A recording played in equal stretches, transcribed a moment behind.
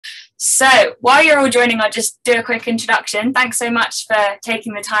So while you're all joining, I'll just do a quick introduction. Thanks so much for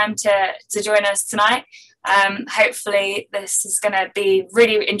taking the time to join us tonight. Hopefully this is going to be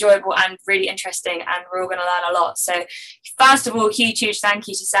really enjoyable and really interesting, and we're all going to learn a lot. So first of all, huge thank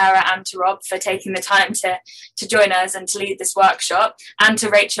you to Sarah and to Rob for taking the time to join us and to lead this workshop, and to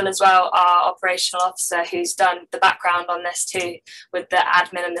Rachel as well, our operational officer, who's done the background on this too with the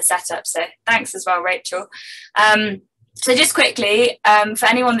admin and the setup. So thanks as well, Rachel. So just quickly, for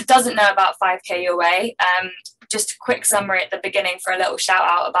anyone that doesn't know about 5K Your Way, just a quick summary at the beginning for a little shout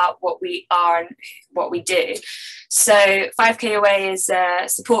out about what we are and what we do. So 5K Your Way is a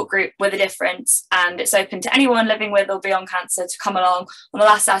support group with a difference, and it's open to anyone living with or beyond cancer to come along on the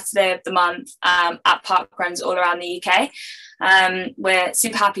last Saturday of the month at park runs all around the UK. We're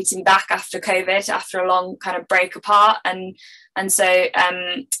super happy to be back after COVID, after a long kind of break apart, and so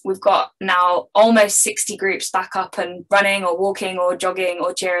we've got now almost 60 groups back up and running, or walking, or jogging,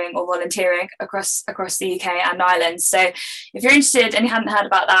 or cheering, or volunteering across the UK and Ireland. So if you're interested and you hadn't heard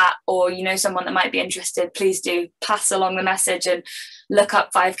about that, or you know someone that might be interested, please do pass along the message and look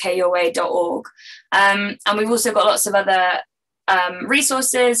up 5kyourway.org. And we've also got lots of other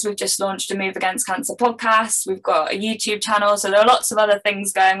resources. We've just launched a Move Against Cancer podcast. We've got a YouTube channel. So there are lots of other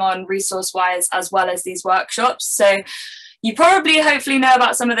things going on resource wise, as well as these workshops. So you probably hopefully know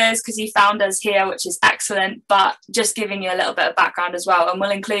about some of those because you found us here, which is excellent, but just giving you a little bit of background as well. And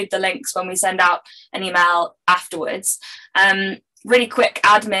we'll include the links when we send out an email afterwards. Really quick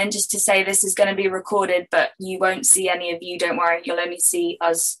admin, just to say this is going to be recorded, but you won't see any of you, don't worry. You'll only see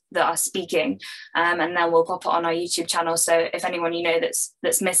us that are speaking, and then we'll pop it on our YouTube channel. So if anyone you know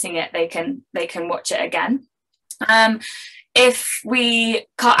that's missing it, they can watch it again. If we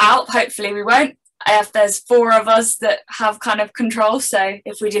cut out, hopefully we won't. If there's 4 of us that have kind of control, so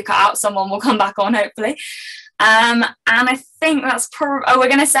if we do cut out, someone will come back on hopefully. And I think that's probably, we're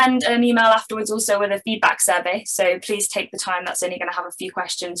going to send an email afterwards also with a feedback survey, so please take the time. That's only going to have a few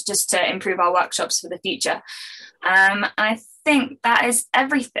questions just to improve our workshops for the future. I think that is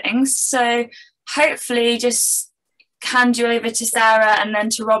everything, so hopefully just hand you over to Sarah and then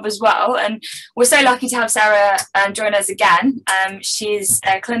to Rob as well. And we're so lucky to have Sarah join us again. She's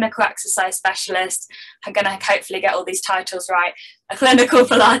a clinical exercise specialist. I'm going to hopefully get all these titles right. A clinical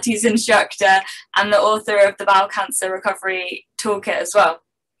Pilates instructor and the author of the Bowel Cancer Recovery Toolkit as well.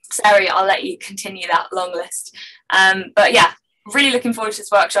 Sarah, I'll let you continue that long list. But yeah, really looking forward to this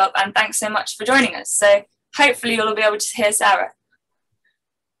workshop, and thanks so much for joining us. So hopefully you'll all be able to hear Sarah.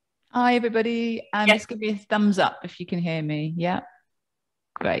 Hi everybody, just give me a thumbs up if you can hear me. Yeah,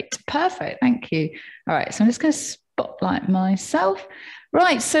 great, perfect, thank you. All right, so I'm just going to spotlight myself.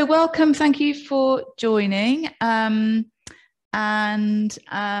 Right, so welcome, thank you for joining. And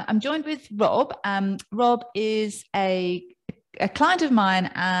I'm joined with Rob. Rob is a client of mine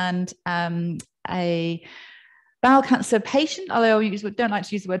and a bowel cancer patient, although I don't like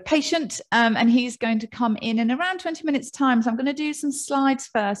to use the word patient, and he's going to come in around 20 minutes time. So I'm going to do some slides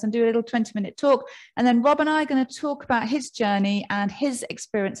first and do a little 20-minute talk, and then Rob and I are going to talk about his journey and his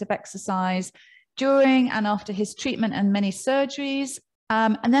experience of exercise during and after his treatment and many surgeries.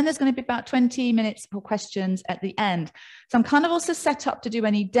 And then there's going to be about 20 minutes for questions at the end. So I'm kind of also set up to do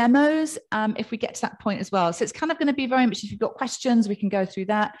any demos if we get to that point as well. So it's kind of going to be very much, if you've got questions, we can go through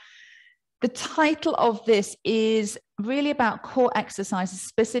that. The title of this is really about core exercises,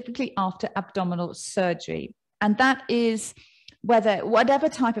 specifically after abdominal surgery. And that is whatever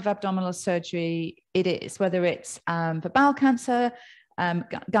type of abdominal surgery it is, whether it's for bowel cancer,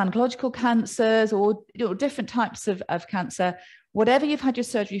 gynecological cancers, or different types of cancer, whatever you've had your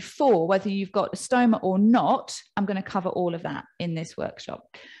surgery for, whether you've got a stoma or not, I'm going to cover all of that in this workshop.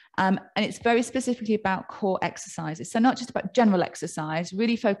 And it's very specifically about core exercises. So not just about general exercise,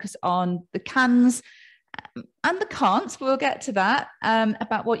 really focus on the cans and the can'ts. We'll get to that,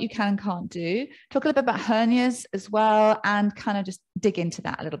 about what you can and can't do. Talk a little bit about hernias as well, and kind of just dig into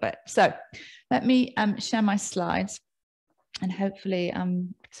that a little bit. So let me share my slides, and hopefully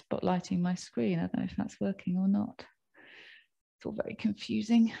I'm spotlighting my screen. I don't know if that's working or not. It's all very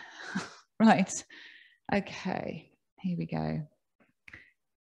confusing. Right. Okay, here we go.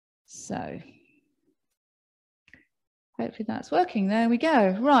 So hopefully that's working. There we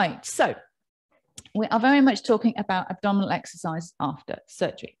go. Right. So we are very much talking about abdominal exercise after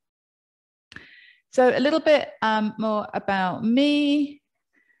surgery. So a little bit more about me.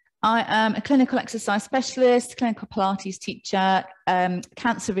 I am a clinical exercise specialist, clinical Pilates teacher,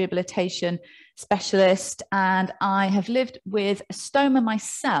 cancer rehabilitation specialist, and I have lived with a stoma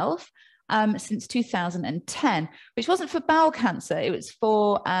myself since 2010, which wasn't for bowel cancer. It was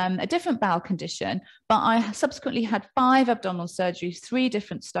for a different bowel condition, but I subsequently had 5 abdominal surgeries, 3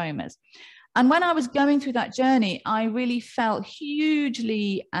 different stomas. And when I was going through that journey, I really felt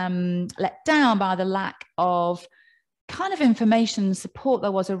hugely let down by the lack of kind of information and support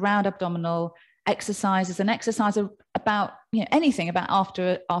there was around abdominal exercises and exercise about anything about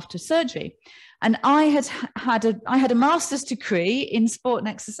after surgery. And I had a master's degree in sport and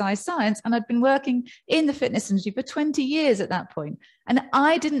exercise science, and I'd been working in the fitness industry for 20 years at that point, and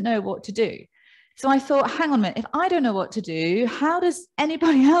I didn't know what to do. So I thought, hang on a minute, if I don't know what to do, how does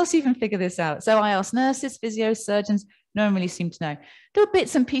anybody else even figure this out? So I asked nurses, physios, surgeons. No one really seemed to know. There were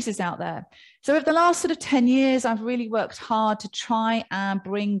bits and pieces out there. So over the last sort of 10 years, I've really worked hard to try and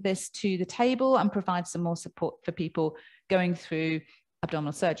bring this to the table and provide some more support for people going through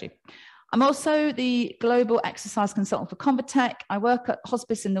abdominal surgery. I'm also the global exercise consultant for Convatec. I work at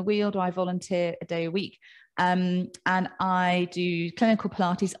Hospice in the Weald, where I volunteer a day a week. And I do clinical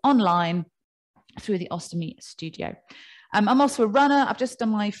Pilates online through the Ostomy studio. I'm also a runner. I've just done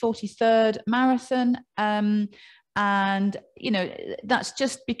my 43rd marathon. And, that's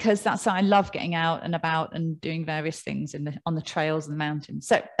just because that's how I love getting out and about and doing various things on the trails and the mountains.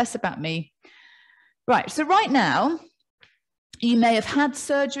 So that's about me. Right. So right now, you may have had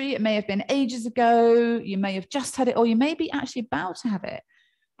surgery. It may have been ages ago. You may have just had it, or you may be actually about to have it.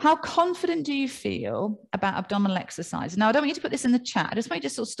 How confident do you feel about abdominal exercise? Now, I don't want you to put this in the chat. I just want you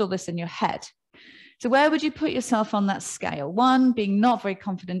to sort of store this in your head. So where would you put yourself on that scale? 1 being not very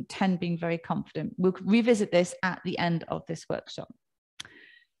confident, 10 being very confident. We'll revisit this at the end of this workshop.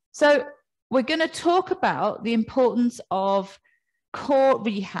 So we're going to talk about the importance of core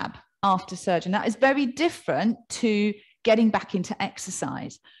rehab after surgery. That is very different to getting back into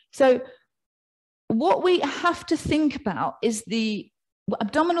exercise. So what we have to think about is the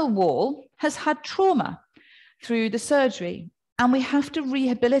abdominal wall has had trauma through the surgery. And we have to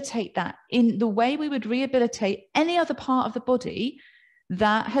rehabilitate that in the way we would rehabilitate any other part of the body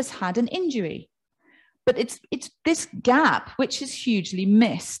that has had an injury. But it's this gap which is hugely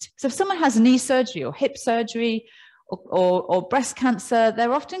missed. So if someone has knee surgery or hip surgery or breast cancer,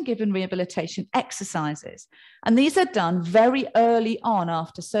 they're often given rehabilitation exercises. And these are done very early on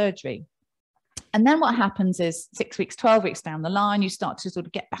after surgery. And then what happens is 6 weeks, 12 weeks down the line, you start to sort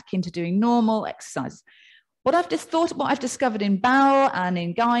of get back into doing normal exercises. What I've discovered in bowel and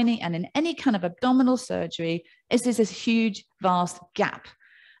in gynae and in any kind of abdominal surgery is there's this huge, vast gap.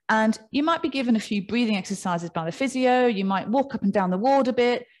 And you might be given a few breathing exercises by the physio, you might walk up and down the ward a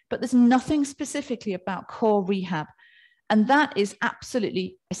bit, but there's nothing specifically about core rehab. And that is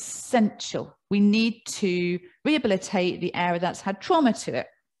absolutely essential. We need to rehabilitate the area that's had trauma to it.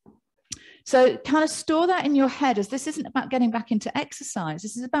 So kind of store that in your head, as this isn't about getting back into exercise,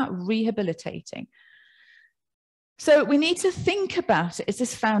 this is about rehabilitating. So we need to think about it as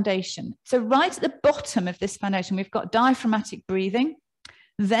this foundation. So right at the bottom of this foundation, we've got diaphragmatic breathing.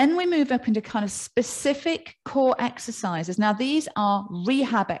 Then we move up into kind of specific core exercises. Now, these are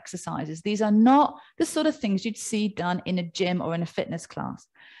rehab exercises. These are not the sort of things you'd see done in a gym or in a fitness class.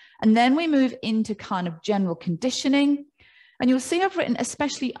 And then we move into kind of general conditioning. And you'll see I've written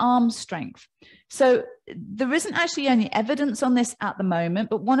especially arm strength. So there isn't actually any evidence on this at the moment,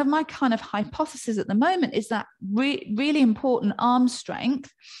 but one of my kind of hypotheses at the moment is that really important arm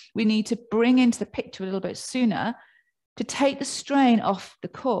strength we need to bring into the picture a little bit sooner to take the strain off the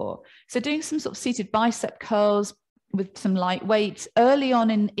core. So doing some sort of seated bicep curls with some light weights early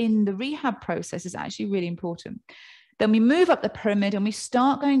on in the rehab process is actually really important. Then we move up the pyramid and we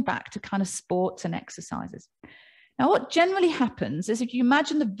start going back to kind of sports and exercises. Now, what generally happens is if you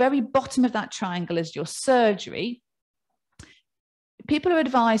imagine the very bottom of that triangle as your surgery, people are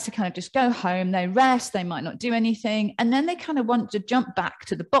advised to kind of just go home, they rest, they might not do anything, and then they kind of want to jump back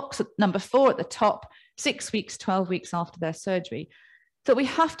to the box at number 4 at the top, 6 weeks, 12 weeks after their surgery. So what we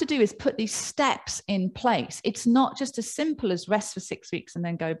have to do is put these steps in place. It's not just as simple as rest for 6 weeks and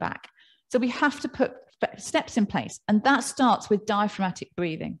then go back. So we have to put steps in place, and that starts with diaphragmatic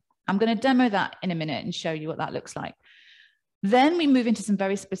breathing. I'm going to demo that in a minute and show you what that looks like. Then we move into some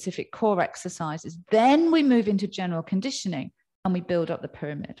very specific core exercises. Then we move into general conditioning and we build up the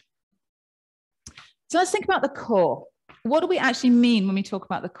pyramid. So let's think about the core. What do we actually mean when we talk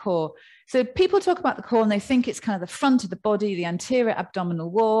about the core? So people talk about the core and they think it's kind of the front of the body, the anterior abdominal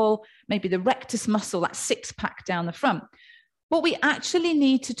wall, maybe the rectus muscle, that 6-pack down the front. What we actually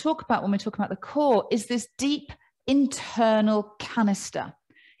need to talk about when we talk about the core is this deep internal canister.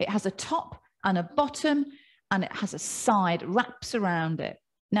 It has a top and a bottom, and it has a side, wraps around it.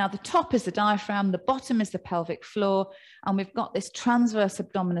 Now, the top is the diaphragm, the bottom is the pelvic floor, and we've got this transverse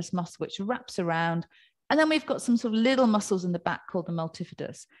abdominis muscle which wraps around, and then we've got some sort of little muscles in the back called the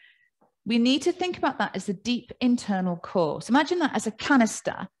multifidus. We need to think about that as the deep internal core. So imagine that as a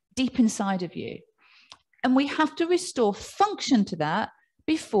canister deep inside of you. And we have to restore function to that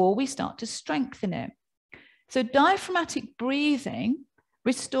before we start to strengthen it. So diaphragmatic breathing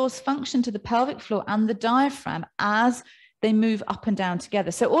restores function to the pelvic floor and the diaphragm as they move up and down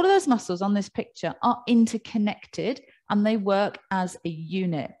together. So all of those muscles on this picture are interconnected and they work as a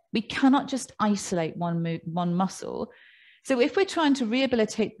unit. We cannot just isolate one muscle. So if we're trying to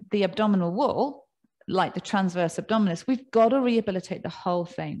rehabilitate the abdominal wall, like the transverse abdominis, we've got to rehabilitate the whole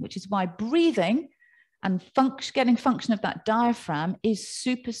thing, which is why breathing and getting function of that diaphragm is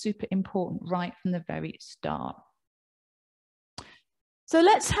super, super important right from the very start. So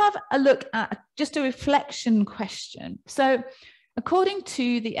let's have a look at just a reflection question. So according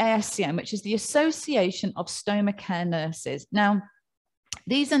to the ASCN, which is the Association of Stoma Care Nurses. Now,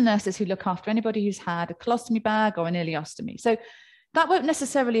 these are nurses who look after anybody who's had a colostomy bag or an ileostomy. So that won't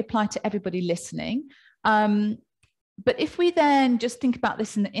necessarily apply to everybody listening. But if we then just think about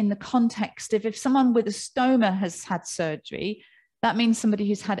this in the context of if someone with a stoma has had surgery, that means somebody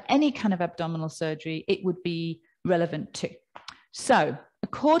who's had any kind of abdominal surgery, it would be relevant too. So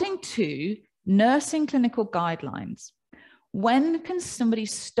according to nursing clinical guidelines, when can somebody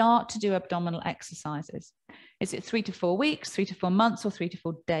start to do abdominal exercises? Is it 3 to 4 weeks, 3 to 4 months, or 3 to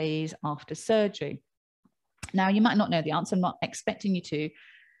 4 days after surgery? Now, you might not know the answer. I'm not expecting you to,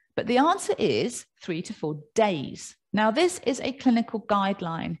 but the answer is 3 to 4 days. Now, this is a clinical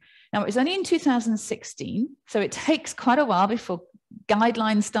guideline. Now, it was only in 2016, so it takes quite a while before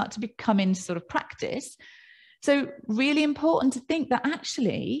guidelines start to become into sort of practice. So really important to think that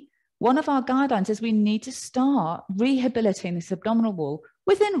actually one of our guidelines is we need to start rehabilitating this abdominal wall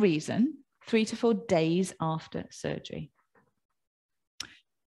within reason, 3 to 4 days after surgery.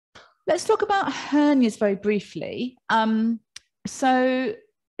 Let's talk about hernias very briefly. So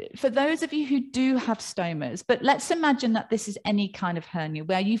for those of you who do have stomas, but let's imagine that this is any kind of hernia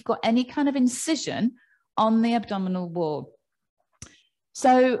where you've got any kind of incision on the abdominal wall.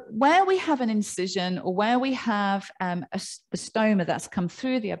 So where we have an incision or where we have the stoma that's come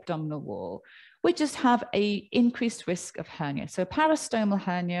through the abdominal wall, we just have an increased risk of hernia. So a parastomal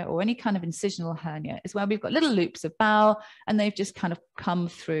hernia or any kind of incisional hernia is where we've got little loops of bowel and they've just kind of come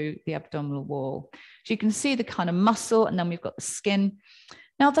through the abdominal wall. So you can see the kind of muscle and then we've got the skin.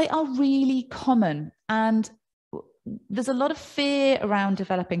 Now they are really common and there's a lot of fear around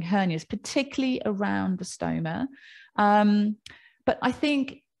developing hernias, particularly around the stoma. But I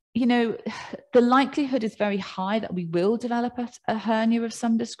think, you know, the likelihood is very high that we will develop a hernia of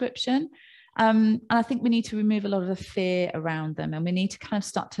some description. And I think we need to remove a lot of the fear around them and we need to kind of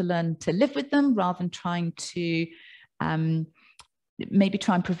start to learn to live with them rather than trying to maybe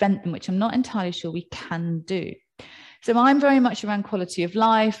try and prevent them, which I'm not entirely sure we can do. So I'm very much around quality of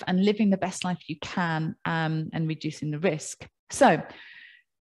life and living the best life you can and reducing the risk. So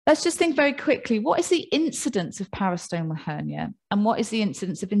let's just think very quickly, what is the incidence of parastomal hernia and what is the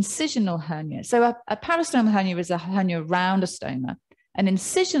incidence of incisional hernia? So a parastomal hernia is a hernia around a stoma. An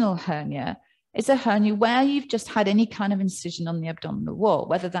incisional hernia is a hernia where you've just had any kind of incision on the abdominal wall,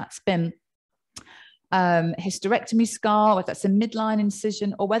 whether that's been hysterectomy scar, whether that's a midline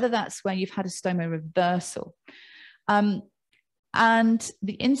incision, or whether that's where you've had a stoma reversal. And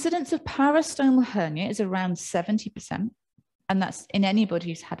the incidence of parastomal hernia is around 70%. And that's in anybody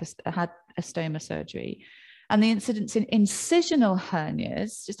who's had a stoma surgery. And the incidence in incisional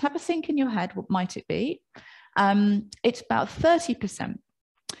hernias, just have a think in your head, what might it be? It's about 30%.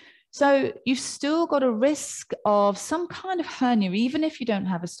 So you've still got a risk of some kind of hernia, even if you don't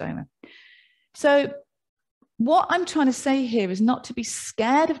have a stoma. So what I'm trying to say here is not to be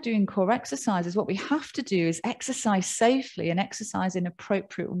scared of doing core exercises. What we have to do is exercise safely and exercise in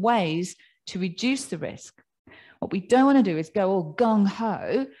appropriate ways to reduce the risk. What we don't want to do is go all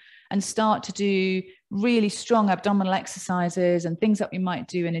gung-ho and start to do really strong abdominal exercises and things that we might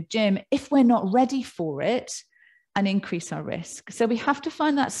do in a gym if we're not ready for it and increase our risk. So we have to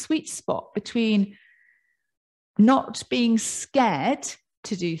find that sweet spot between not being scared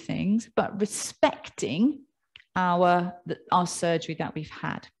to do things, but respecting our surgery that we've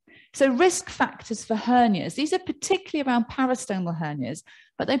had. So risk factors for hernias, these are particularly around parastomal hernias,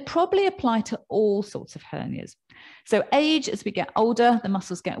 but they probably apply to all sorts of hernias. So age, as we get older, the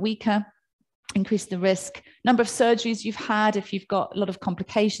muscles get weaker, increase the risk. Number of surgeries you've had, if you've got a lot of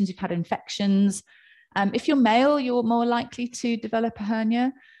complications, you've had infections. If you're male, you're more likely to develop a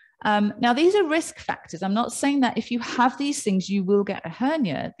hernia. Now, these are risk factors. I'm not saying that if you have these things, you will get a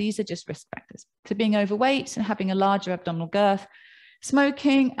hernia. These are just risk factors. So being overweight and having a larger abdominal girth,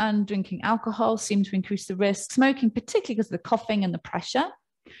 smoking and drinking alcohol seem to increase the risk. Smoking, particularly because of the coughing and the pressure.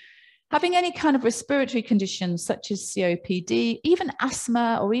 Having any kind of respiratory conditions such as COPD, even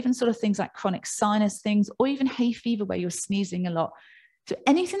asthma, or even sort of things like chronic sinus things, or even hay fever where you're sneezing a lot. So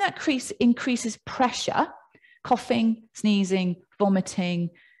anything that increases pressure, coughing, sneezing,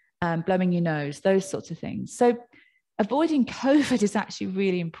 vomiting, blowing your nose, those sorts of things. So avoiding COVID is actually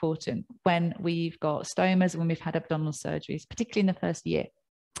really important when we've got stomas, when we've had abdominal surgeries, particularly in the first year.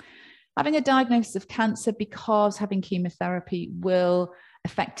 Having a diagnosis of cancer because having chemotherapy will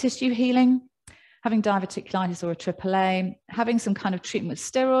affect tissue healing, having diverticulitis or a AAA, having some kind of treatment with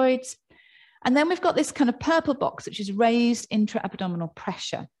steroids. And then we've got this kind of purple box, which is raised intra-abdominal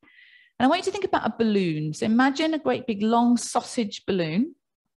pressure. And I want you to think about a balloon. So imagine a great big long sausage balloon.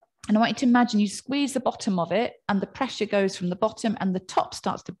 And I want you to imagine you squeeze the bottom of it and the pressure goes from the bottom and the top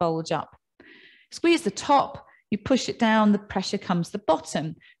starts to bulge up. Squeeze the top, you push it down, the pressure comes to the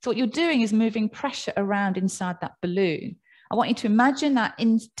bottom. So what you're doing is moving pressure around inside that balloon. I want you to imagine that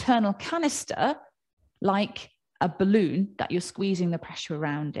internal canister like a balloon that you're squeezing the pressure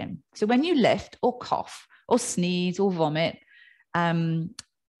around in. So when you lift or cough or sneeze or vomit,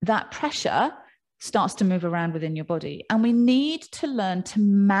 that pressure starts to move around within your body. And we need to learn to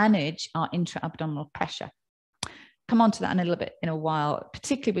manage our intra-abdominal pressure. Come on to that in a little bit in a while,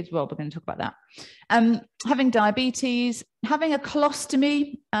 particularly with Rob, we're going to talk about that. Having diabetes, having a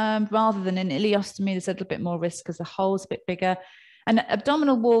colostomy rather than an ileostomy, there's a little bit more risk because the hole's a bit bigger. And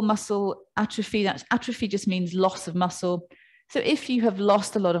abdominal wall muscle atrophy, that's atrophy just means loss of muscle. So if you have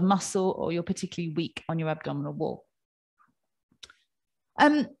lost a lot of muscle or you're particularly weak on your abdominal wall.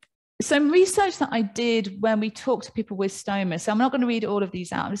 Some research that I did when we talked to people with stoma, so I'm not going to read all of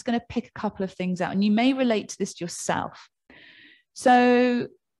these out, I'm just going to pick a couple of things out and you may relate to this yourself. So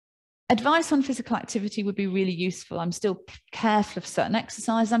advice on physical activity would be really useful. I'm still careful of certain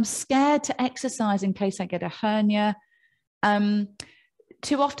exercise. I'm scared to exercise in case I get a hernia.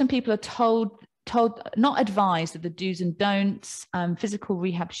 Too often people are told, not advised of the do's and don'ts. Physical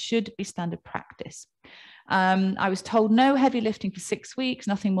rehab should be standard practice. I was told no heavy lifting for 6 weeks,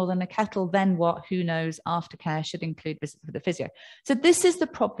 nothing more than a kettle, then what, who knows, aftercare should include visits with the physio. So this is the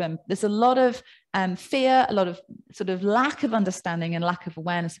problem. There's a lot of fear, a lot of sort of lack of understanding and lack of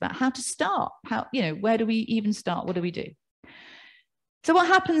awareness about how to start, where do we even start? What do we do? So what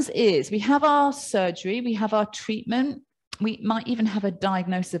happens is we have our surgery, we have our treatment, we might even have a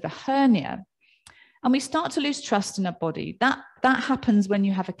diagnosis of a hernia. And we start to lose trust in our body. That happens when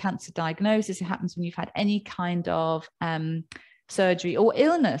you have a cancer diagnosis. It happens when you've had any kind of surgery or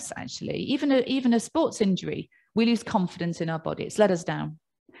illness, actually. Even a sports injury, we lose confidence in our body. It's let us down.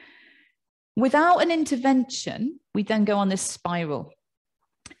 Without an intervention, we then go on this spiral.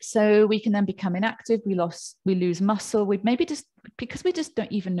 So we can then become inactive. We lose muscle. Because we just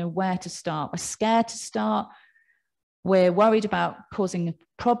don't even know where to start. We're scared to start. We're worried about causing a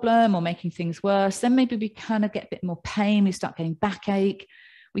problem or making things worse. Then maybe we kind of get a bit more pain. We start getting backache.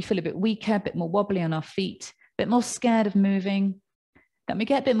 We feel a bit weaker, a bit more wobbly on our feet, a bit more scared of moving. Then we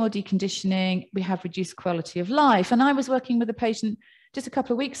get a bit more deconditioning. We have reduced quality of life. And I was working with a patient just a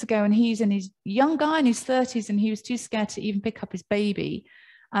couple of weeks ago, and he's young guy in his 30s, and he was too scared to even pick up his baby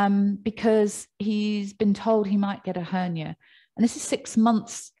because he's been told he might get a hernia. And this is 6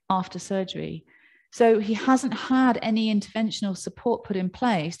 months after surgery. So he hasn't had any interventional support put in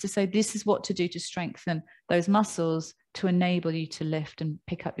place to say this is what to do to strengthen those muscles to enable you to lift and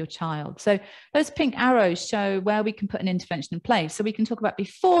pick up your child. So those pink arrows show where we can put an intervention in place. So we can talk about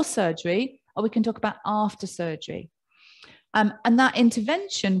before surgery or we can talk about after surgery. And that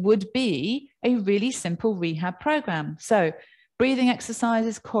intervention would be a really simple rehab program. So breathing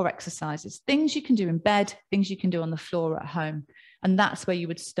exercises, core exercises, things you can do in bed, things you can do on the floor at home. And that's where you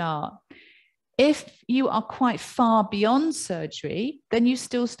would start. If you are quite far beyond surgery, then you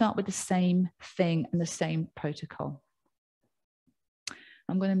still start with the same thing and the same protocol.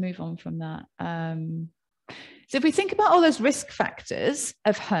 I'm going to move on from that. So if we think about all those risk factors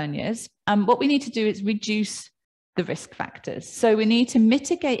of hernias, what we need to do is reduce the risk factors. So we need to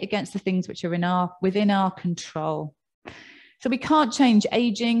mitigate against the things which are within our control. So we can't change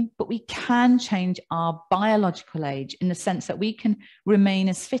aging, but we can change our biological age in the sense that we can remain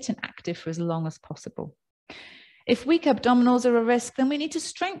as fit and active for as long as possible. If weak abdominals are a risk, then we need to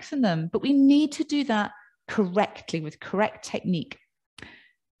strengthen them, but we need to do that correctly with correct technique.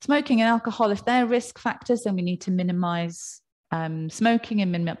 Smoking and alcohol, if they're risk factors, then we need to minimize smoking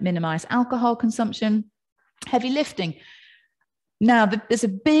and minimize alcohol consumption. Heavy lifting. Now, there's a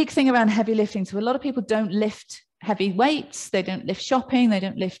big thing around heavy lifting. So a lot of people don't lift heavy weights. They don't lift shopping. They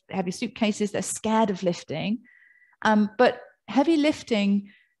don't lift heavy suitcases. They're scared of lifting. But heavy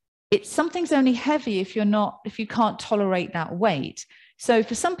lifting, something's only heavy if you can't tolerate that weight. So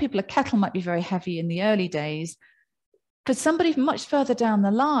for some people, a kettle might be very heavy in the early days. For somebody much further down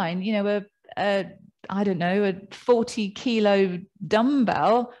the line, you know, I don't know, a 40-kilo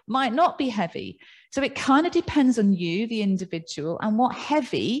dumbbell might not be heavy. So it kind of depends on you, the individual, and what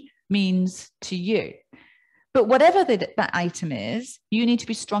heavy means to you. But whatever that item is, you need to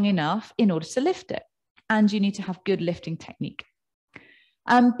be strong enough in order to lift it. And you need to have good lifting technique.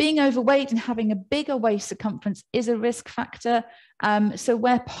 Being overweight and having a bigger waist circumference is a risk factor. So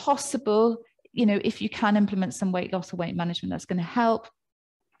where possible, you know, if you can implement some weight loss or weight management, that's going to help.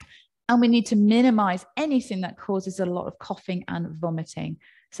 And we need to minimize anything that causes a lot of coughing and vomiting.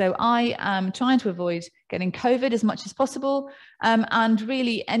 So I am trying to avoid getting COVID as much as possible. And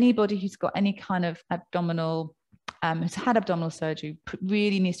really anybody who's got any kind of abdominal, has had abdominal surgery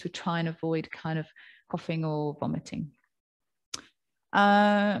really needs to try and avoid kind of coughing or vomiting.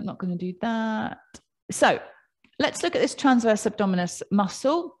 I'm not going to do that. So let's look at this transverse abdominis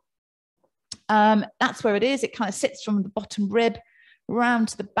muscle. That's where it is. It kind of sits from the bottom rib round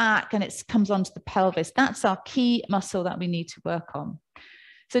to the back, and it comes onto the pelvis. That's our key muscle that we need to work on.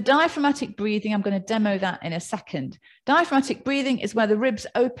 So diaphragmatic breathing, I'm going to demo that in a second. Diaphragmatic breathing is where the ribs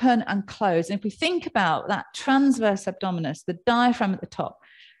open and close. And if we think about that transverse abdominis, the diaphragm at the top,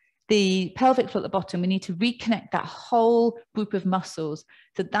 the pelvic floor at the bottom, we need to reconnect that whole group of muscles.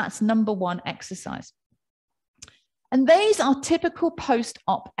 So that's number one exercise. And these are typical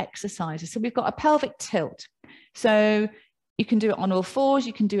post-op exercises. So we've got a pelvic tilt. So you can do it on all fours,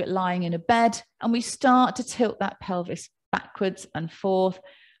 you can do it lying in a bed, and we start to tilt that pelvis backwards and forth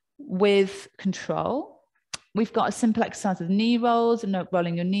with control. We've got a simple exercise of knee rolls and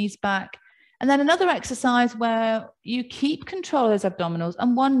rolling your knees back. And then another exercise where you keep control of those abdominals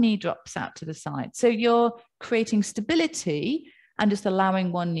and one knee drops out to the side. So you're creating stability and just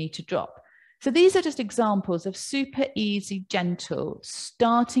allowing one knee to drop. So these are just examples of super easy, gentle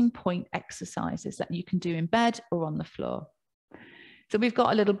starting point exercises that you can do in bed or on the floor. So we've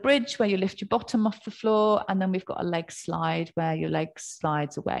got a little bridge where you lift your bottom off the floor, and then we've got a leg slide where your leg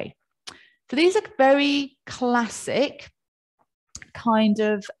slides away. So these are very classic kind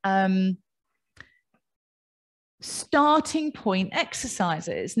of starting point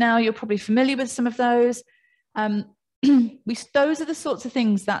exercises. Now you're probably familiar with some of those. Those are the sorts of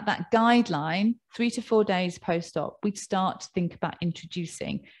things that guideline 3 to 4 days post-op, we'd start to think about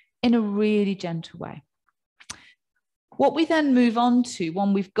introducing in a really gentle way. What we then move on to,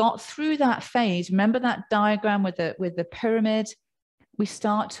 when we've got through that phase, remember that diagram with the pyramid, we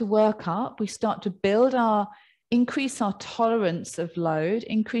start to work up, we start to increase our tolerance of load,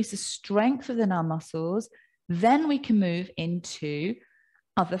 increase the strength within our muscles, then we can move into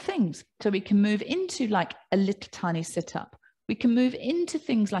other things. So we can move into like a little tiny sit-up. We can move into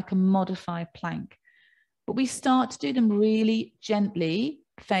things like a modified plank. But we start to do them really gently,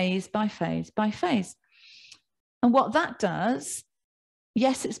 phase by phase by phase. And what that does,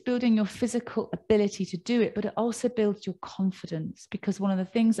 yes, it's building your physical ability to do it, but it also builds your confidence, because one of the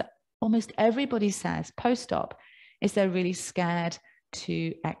things that almost everybody says post-op is they're really scared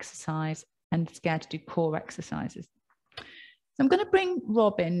to exercise and scared to do core exercises. So I'm going to bring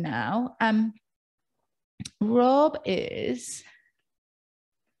Rob in now. Rob is,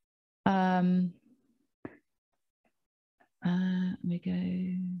 let me go,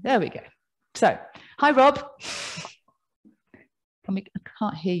 there we go. So, hi Rob. I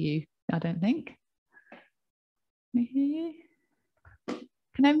can't hear you, I don't think. Can we hear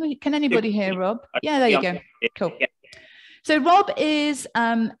you? Can anybody hear Rob? Yeah, there you go. Cool. So Rob is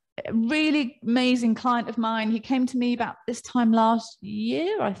a really amazing client of mine. He came to me about this time last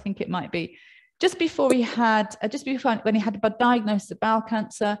year, I think it might be, just before he had, when he had a diagnosis of bowel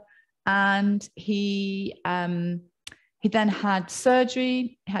cancer, and he then had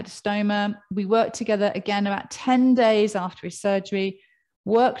surgery, he had a stoma. We worked together again about 10 days after his surgery,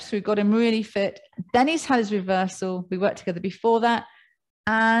 worked through, got him really fit. Then he's had his reversal. We worked together before that,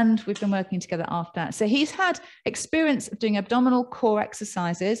 and we've been working together after that. So he's had experience of doing abdominal core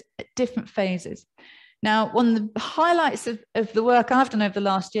exercises at different phases. Now, one of the highlights of the work I've done over the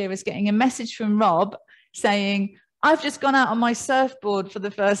last year is getting a message from Rob saying, I've just gone out on my surfboard for the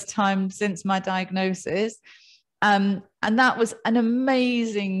first time since my diagnosis. And that was an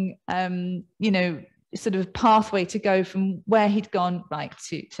amazing, sort of pathway to go from where he'd gone right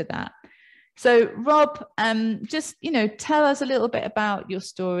to that. So Rob, just, tell us a little bit about your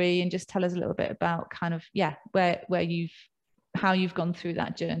story, and just tell us a little bit about kind of, where you've how you've gone through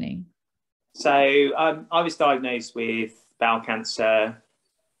that journey. So I was diagnosed with bowel cancer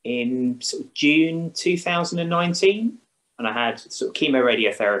in sort of June 2019, and I had sort of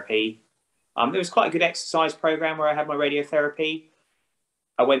chemoradiotherapy. There was quite a good exercise program where I had my radiotherapy.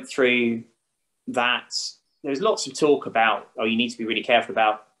 I went through that. There was lots of talk about, oh, you need to be really careful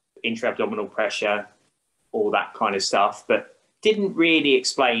about intra-abdominal pressure, all that kind of stuff, but didn't really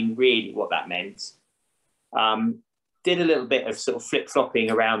explain really what that meant. Did a little bit of sort of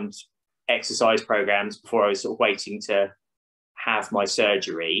flip-flopping around exercise programs before I was sort of waiting to have my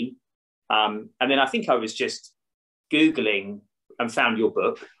surgery. And then I think I was just Googling and found your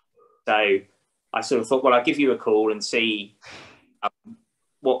book. So I sort of thought, well, I'll give you a call and see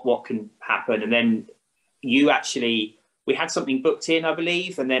what can happen. And then we had something booked in, I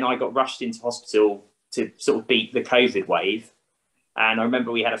believe, and then I got rushed into hospital to sort of beat the COVID wave. And I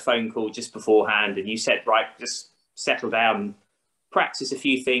remember we had a phone call just beforehand, and you said, right, just settle down, practice a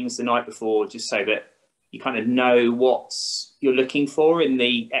few things the night before, just so that you kind of know what you're looking for in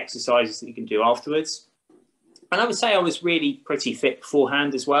the exercises that you can do afterwards. And I would say I was really pretty fit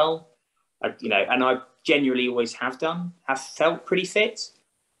beforehand as well, and I genuinely always have felt pretty fit.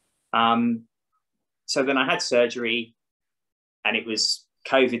 So then I had surgery, and it was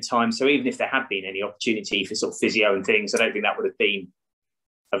COVID time. So even if there had been any opportunity for sort of physio and things, I don't think that would have been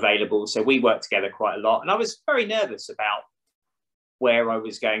available. So we worked together quite a lot. And I was very nervous about where I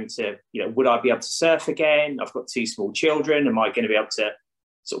was going to, would I be able to surf again? I've got 2 small children. Am I going to be able to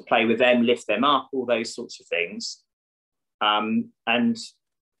sort of play with them, lift them up, all those sorts of things? And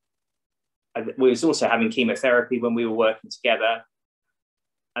we was also having chemotherapy when we were working together.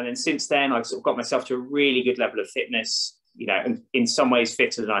 And then since then, I've sort of got myself to a really good level of fitness, and in some ways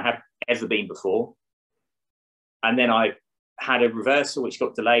fitter than I have ever been before. And then I had a reversal, which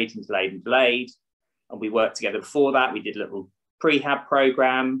got delayed and delayed and delayed. And we worked together before that. We did a little prehab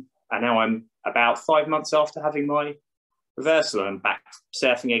program. And now I'm about 5 months after having my reversal. I'm back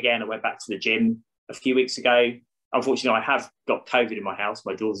surfing again. I went back to the gym a few weeks ago. Unfortunately, I have got COVID in my house.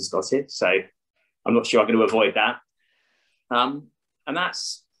 My daughter's got it. So I'm not sure I'm going to avoid that. And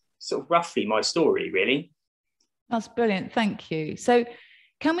that's sort of roughly my story, really. That's brilliant. Thank you. So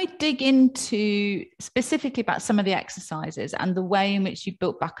can we dig into specifically about some of the exercises and the way in which you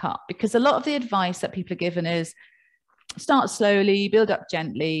built back up? Because a lot of the advice that people are given is start slowly, build up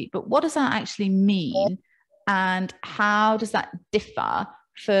gently. But what does that actually mean? And how does that differ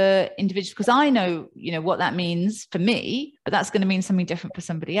for individuals? Because I know, what that means for me, but that's going to mean something different for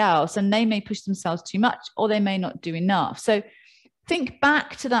somebody else. And they may push themselves too much, or they may not do enough. So think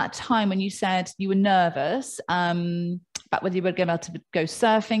back to that time when you said you were nervous about whether you were going to be able to go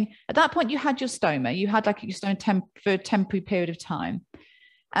surfing. At that point, you had your stoma. You had like your stoma for a temporary period of time.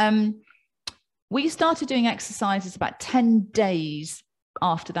 We started doing exercises about 10 days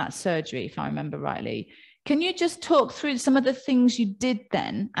after that surgery, if I remember rightly. Can you just talk through some of the things you did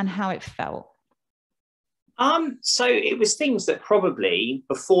then and how it felt? So it was things that probably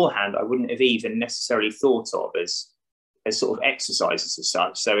beforehand I wouldn't have even necessarily thought of as sort of exercises as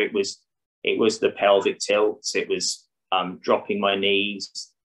such. So it was the pelvic tilts. It was dropping my knees.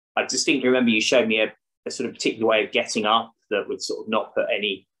 I distinctly remember you showed me a sort of particular way of getting up that would sort of not put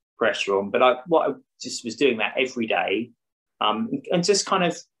any pressure on. But I just was doing that every day, and just kind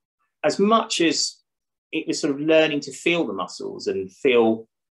of, as much as it was sort of learning to feel the muscles and feel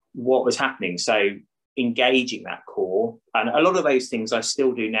what was happening. So engaging that core, and a lot of those things I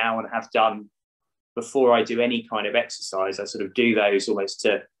still do now and have done before I do any kind of exercise. I sort of do those almost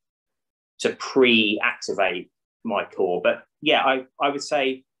to pre-activate my core. But yeah, I would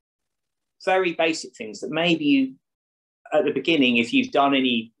say very basic things that maybe you, at the beginning, if you've done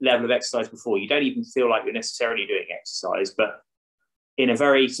any level of exercise before, you don't even feel like you're necessarily doing exercise, but in a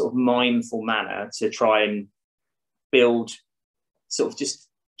very sort of mindful manner to try and build sort of just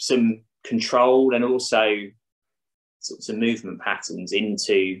some control and also sort of some movement patterns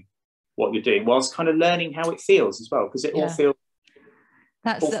into what you're doing, whilst kind of learning how it feels as well, because it all feels.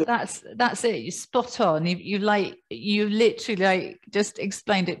 That's it. You're spot on. You literally just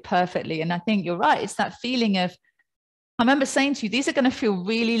explained it perfectly. And I think you're right. It's that feeling of, I remember saying to you, these are going to feel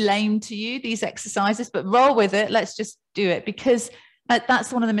really lame to you, these exercises, but roll with it. Let's just do it. Because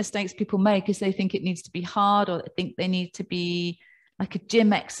that's one of the mistakes people make, is they think it needs to be hard, or they think they need to be like a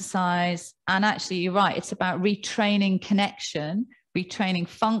gym exercise. And actually, you're right. It's about retraining connection, retraining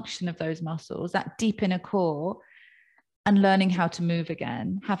function of those muscles, that deep inner core, and learning how to move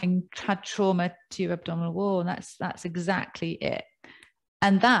again, having had trauma to your abdominal wall. And that's exactly it.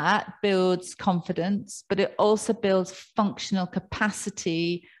 And that builds confidence, but it also builds functional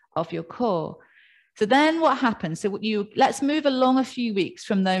capacity of your core. So then what happens? So let's move along a few weeks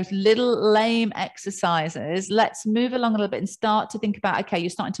from those little lame exercises. Let's move along a little bit and start to think about, okay, you're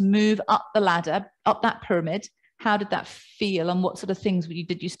starting to move up the ladder, up that pyramid. How did that feel, and what sort of things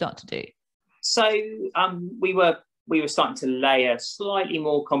did you start to do? So we were starting to layer slightly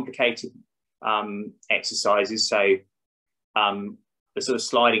more complicated exercises. So the sort of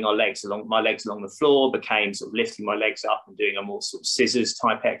sliding my legs along the floor became sort of lifting my legs up and doing a more sort of scissors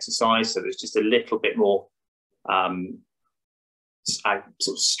type exercise. So there's just a little bit more sort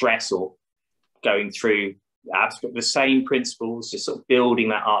of stress or going through abs, but the same principles, just sort of building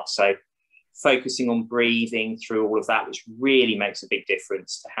that up. So focusing on breathing through all of that, which really makes a big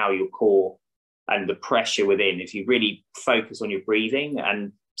difference to how your core and the pressure within, if you really focus on your breathing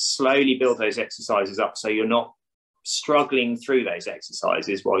and slowly build those exercises up so you're not struggling through those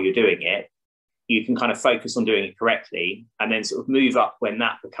exercises while you're doing it, you can kind of focus on doing it correctly and then sort of move up. When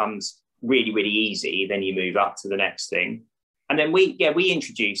that becomes really, really easy, then you move up to the next thing. And then we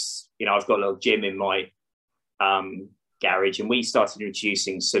introduce, I've got a little gym in my garage, and we started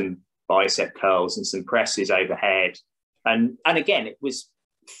introducing some bicep curls and some presses overhead. And again, it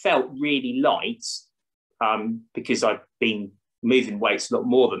felt really light because I've been moving weights a lot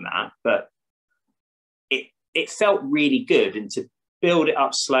more than that, but it felt really good. And to build it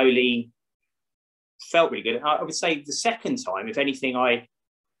up slowly felt really good. I would say the second time, if anything,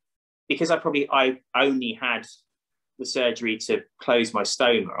 because I only had the surgery to close my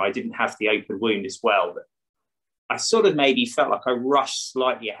stoma, I didn't have the open wound as well. But I sort of maybe felt like I rushed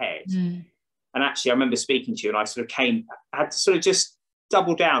slightly ahead. And actually, I remember speaking to you, and I had to sort of just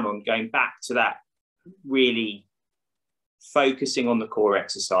double down on going back to that, really focusing on the core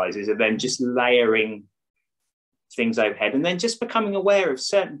exercises, and then just layering things overhead, and then just becoming aware of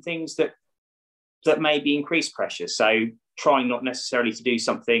certain things that maybe increase pressure. So trying not necessarily to do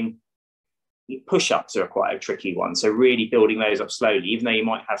something. Push-ups are quite a tricky one. So really building those up slowly, even though you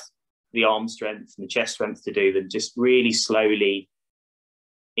might have the arm strength and the chest strength to do them, just really slowly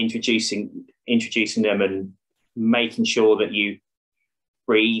introducing them and making sure that you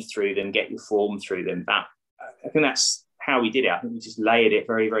breathe through them, get your form through them. I think that's how we did it. I think we just layered it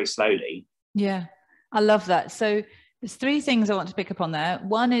very, very slowly. Yeah, I love that. So there's three things I want to pick up on there.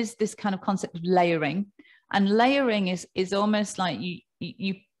 One is this kind of concept of layering, and layering is almost like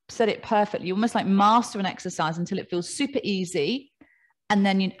you said it perfectly. You almost like master an exercise until it feels super easy, and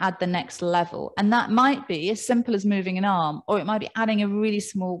then you add the next level. And that might be as simple as moving an arm, or it might be adding a really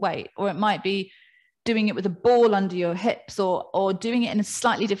small weight, or it might be doing it with a ball under your hips, or doing it in a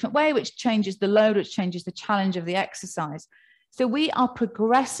slightly different way, which changes the load, which changes the challenge of the exercise. So we are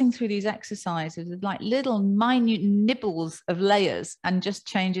progressing through these exercises with like little minute nibbles of layers and just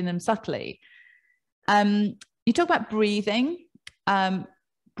changing them subtly. You talk about breathing.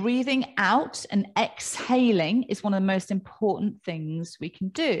 Breathing out and exhaling is one of the most important things we can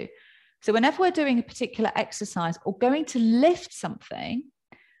do. So whenever we're doing a particular exercise or going to lift something,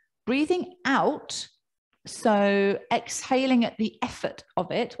 breathing out, so exhaling at the effort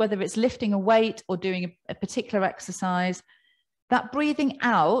of it, whether it's lifting a weight or doing a particular exercise, that breathing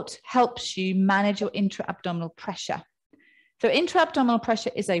out helps you manage your intra-abdominal pressure. So intra-abdominal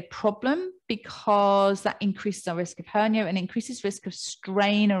pressure is a problem because that increases our risk of hernia and increases risk of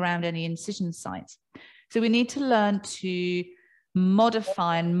strain around any incision sites. So we need to learn to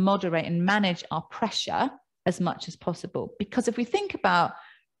modify and moderate and manage our pressure as much as possible. Because if we think about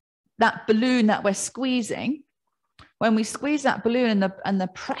that balloon that we're squeezing, when we squeeze that balloon and the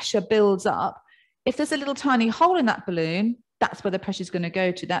pressure builds up, if there's a little tiny hole in that balloon, that's where the pressure is going to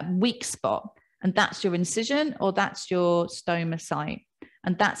go to, that weak spot. And that's your incision, or that's your stoma site.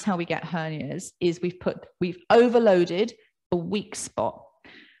 And that's how we get hernias, is we've overloaded a weak spot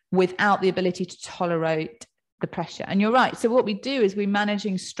without the ability to tolerate the pressure. And you're right. So what we do is we're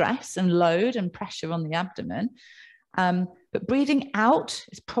managing stress and load and pressure on the abdomen. But breathing out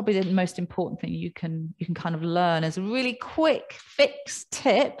is probably the most important thing you can kind of learn as a really quick fix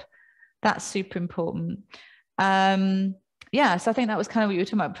tip. That's super important. Yeah, so I think that was kind of what you were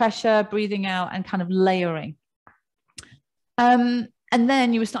talking about: pressure, breathing out, and kind of layering. And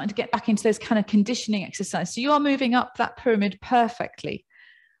then you were starting to get back into those kind of conditioning exercises. So you are moving up that pyramid perfectly.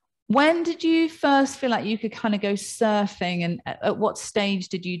 When did you first feel like you could kind of go surfing, and at what stage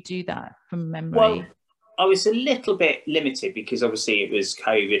did you do that from memory? Well, I was a little bit limited because obviously it was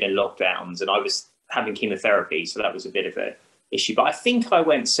COVID and lockdowns, and I was having chemotherapy, so that was a bit of an issue. But I think I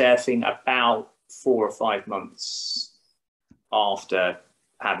went surfing about 4 or 5 months after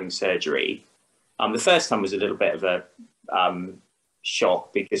having surgery. The first time was a little bit of a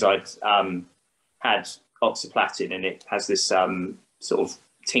shock because I'd had oxaliplatin, and it has this sort of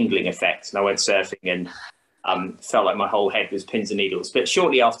tingling effect, and I went surfing and felt like my whole head was pins and needles. But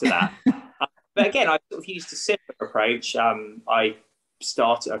shortly after that, but again, I sort of used a similar approach. I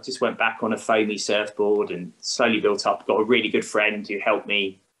just went back on a foamy surfboard and slowly built up. Got a really good friend who helped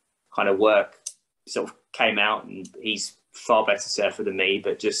me kind of work, sort of came out, and he's far better surfer than me,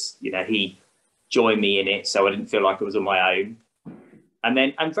 but just, he joined me in it, so I didn't feel like I was on my own.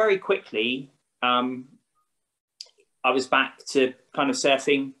 And very quickly, I was back to kind of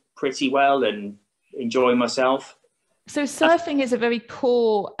surfing pretty well and enjoying myself. So surfing is a very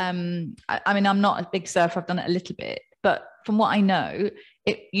core, I mean, I'm not a big surfer, I've done it a little bit, but from what I know,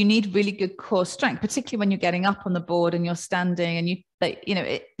 you need really good core strength, particularly when you're getting up on the board and you're standing and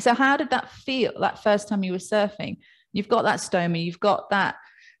so how did that feel that first time you were surfing? You've got that stoma, you've got that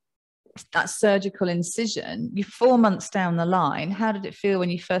surgical incision, you're 4 months down the line. How did it feel when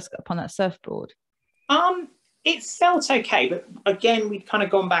you first got up on that surfboard? It felt okay, but again, we'd kind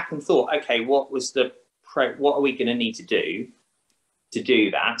of gone back and thought, okay, what are we going to need to do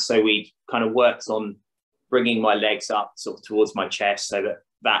that? So we kind of worked on bringing my legs up sort of towards my chest, so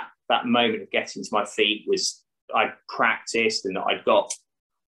that moment of getting to my feet was, I practiced, and I'd got,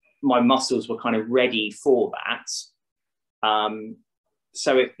 my muscles were kind of ready for that.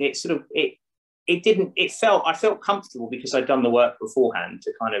 So I felt comfortable because I'd done the work beforehand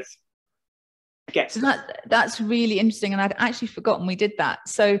to kind of get. So that's really interesting, and I'd actually forgotten we did that.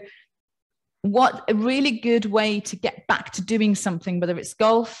 So what a really good way to get back to doing something, whether it's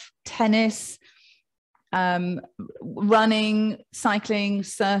golf, tennis, running, cycling,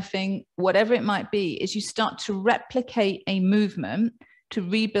 surfing, whatever it might be, is you start to replicate a movement to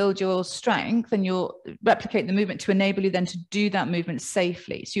rebuild your strength, and you'll replicate the movement to enable you then to do that movement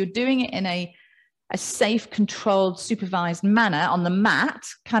safely. So you're doing it in a safe, controlled, supervised manner on the mat,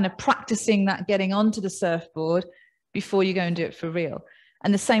 kind of practicing that getting onto the surfboard before you go and do it for real.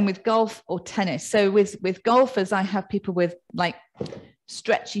 And the same with golf or tennis. So with golfers, I have people with like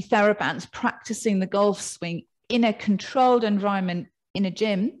stretchy TheraBands practicing the golf swing in a controlled environment in a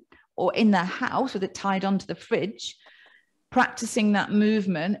gym or in their house with it tied onto the fridge, practicing that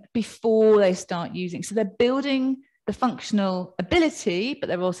movement before they start using. So they're building the functional ability, but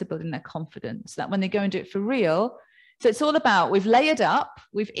they're also building their confidence that when they go and do it for real. So it's all about, we've layered up,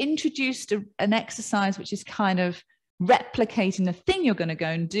 we've introduced an exercise which is kind of replicating the thing you're going to go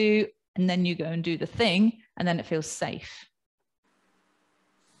and do, and then you go and do the thing, and then it feels safe.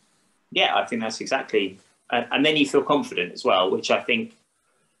 Yeah, I think that's exactly, and then you feel confident as well, which I think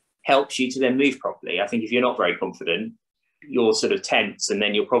helps you to then move properly. I think if you're not very confident, you're sort of tense, and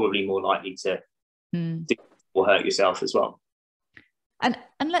then you're probably more likely to do or hurt yourself as well. And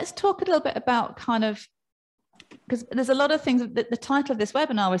let's talk a little bit about kind of, because there's a lot of things, the title of this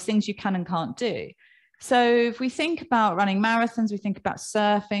webinar was things you can and can't do. So if we think about running marathons, we think about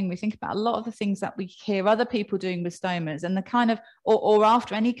surfing, we think about a lot of the things that we hear other people doing with stomas, and the kind of, or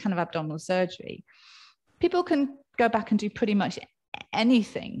after any kind of abdominal surgery, people can go back and do pretty much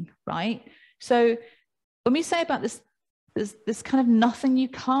anything, right? So when we say about this, there's kind of nothing you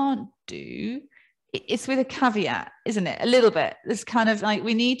can't do, it's with a caveat, isn't it? A little bit. There's kind of like,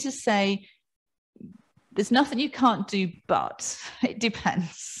 we need to say, there's nothing you can't do, but it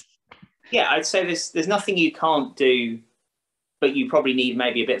depends. Yeah, I'd say there's nothing you can't do, but you probably need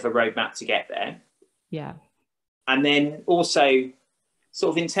maybe a bit of a roadmap to get there. Yeah. And then also,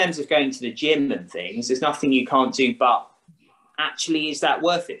 sort of in terms of going to the gym and things, there's nothing you can't do, but actually, is that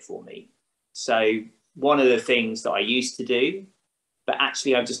worth it for me? So one of the things that I used to do, but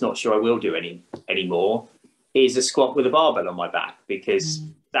actually I'm just not sure I will do anymore, is a squat with a barbell on my back, because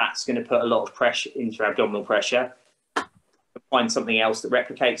that's going to put a lot of pressure into abdominal pressure. Find something else that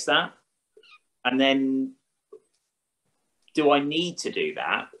replicates that. And then, do I need to do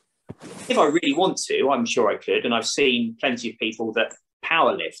that? If I really want to, I'm sure I could. And I've seen plenty of people that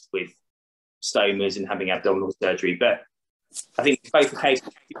power lift with stomas and having abdominal surgery. But I think it's both the case.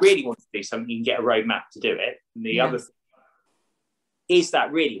 If you really want to do something, you can get a roadmap to do it. And the other thing, is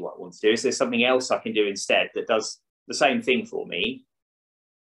that really what I want to do? Is there something else I can do instead that does the same thing for me?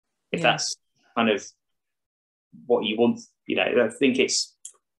 If that's kind of what you want, I think it's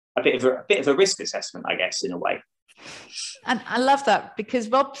a bit of a risk assessment, I guess, in a way. And I love that, because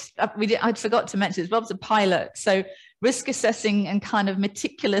I forgot to mention this, Rob's a pilot. So risk assessing and kind of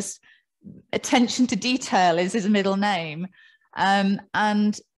meticulous attention to detail is his middle name. And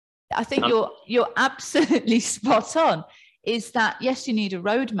I think you're absolutely spot on, is that, yes, you need a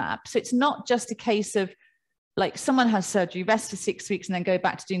roadmap. So it's not just a case of like someone has surgery, rest for 6 weeks, and then go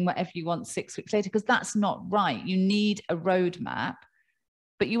back to doing whatever you want 6 weeks later, because that's not right. You need a roadmap.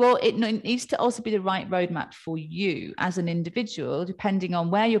 but it needs to also be the right roadmap for you as an individual, depending on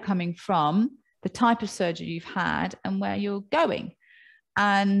where you're coming from, the type of surgery you've had, and where you're going.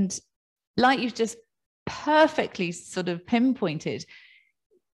 And like you've just perfectly sort of pinpointed,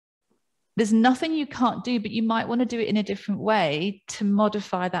 there's nothing you can't do, but you might want to do it in a different way to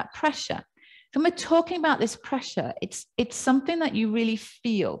modify that pressure. When we're talking about this pressure, it's something that you really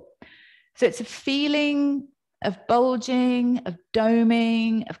feel. So it's a feeling of bulging, of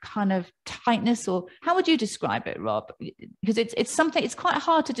doming, of kind of tightness, or how would you describe it, Rob? Because it's something, it's quite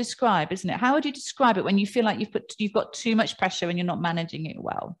hard to describe, isn't it? How would you describe it when you feel like you've got too much pressure and you're not managing it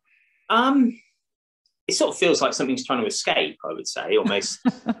well? It sort of feels like something's trying to escape, I would say, almost.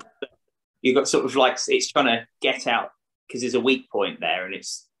 You've got sort of like it's trying to get out because there's a weak point there, and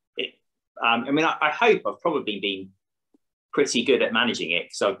I mean, I hope I've probably been pretty good at managing it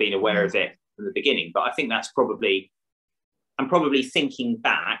because I've been aware of it from the beginning. But I think I'm probably thinking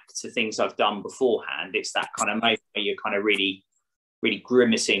back to things I've done beforehand. It's that kind of moment where you're kind of really, really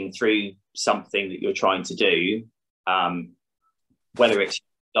grimacing through something that you're trying to do, whether it's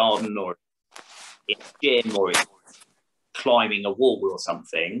garden or in a gym or it's climbing a wall or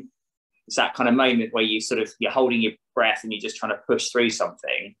something. It's that kind of moment where you're holding your breath and you're just trying to push through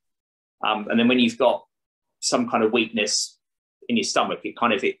something. And then when you've got some kind of weakness in your stomach,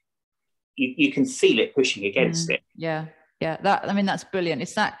 you can feel it pushing against it. Yeah. That's brilliant.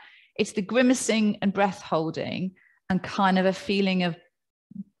 It's the grimacing and breath holding and kind of a feeling of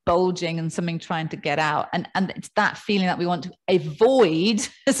bulging and something trying to get out. And it's that feeling that we want to avoid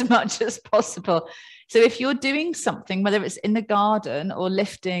as much as possible. So if you're doing something, whether it's in the garden or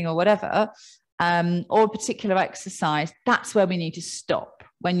lifting or whatever, or a particular exercise, that's where we need to stop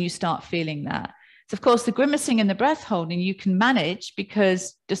when you start feeling that. So of course, the grimacing and the breath holding, you can manage,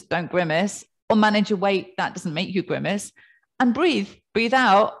 because just don't grimace, or manage a weight that doesn't make you grimace, and breathe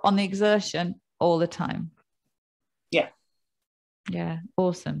out on the exertion all the time. Yeah.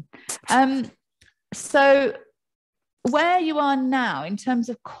 Awesome. So where you are now in terms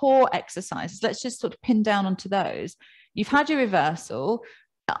of core exercises, let's just sort of pin down onto those. You've had your reversal.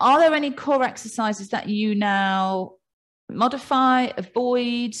 Are there any core exercises that you now modify,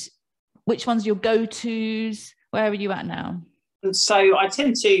 avoid? Which ones are your go-tos? Where are you at now? So I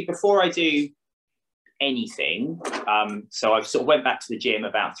tend to, before I do anything, so I've sort of went back to the gym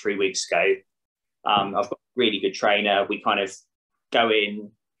about 3 weeks ago. I've got a really good trainer. We kind of go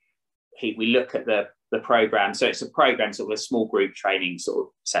in, we look at the program. So it's a program, sort of a small group training sort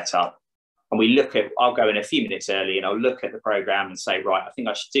of setup. And I'll go in a few minutes early and I'll look at the program and say, right, I think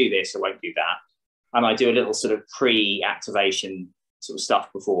I should do this. I won't do that. And I do a little sort of pre-activation sort of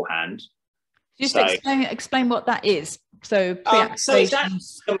stuff beforehand. Just explain what that is. So pre-activation.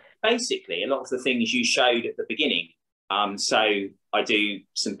 So basically a lot of the things you showed at the beginning. So I do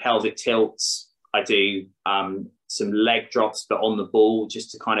some pelvic tilts. I do some leg drops, but on the ball,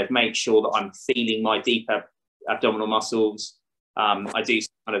 just to kind of make sure that I'm feeling my deeper abdominal muscles. I do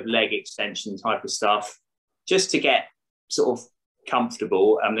some kind of leg extension type of stuff just to get sort of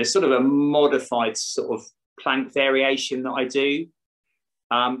comfortable. There's sort of a modified sort of plank variation that I do.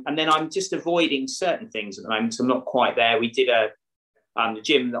 And then I'm just avoiding certain things at the moment. So I'm not quite there. We did the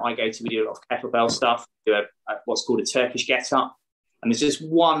gym that I go to, we do a lot of kettlebell stuff, do what's called a Turkish get-up. And there's just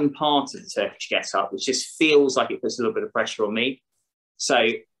one part of the Turkish get-up which just feels like it puts a little bit of pressure on me. So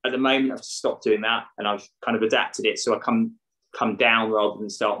at the moment, I've stopped doing that and I've kind of adapted it. So I come down rather than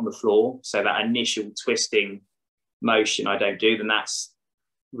start on the floor. So that initial twisting motion I don't do, then that's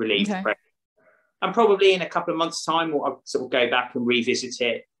relieved pressure. And probably in a couple of months' time, I'll sort of go back and revisit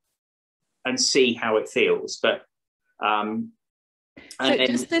it and see how it feels. But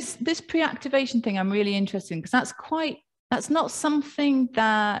just this pre-activation thing, I'm really interested in, because that's not something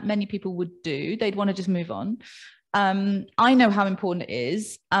that many people would do. They'd want to just move on. I know how important it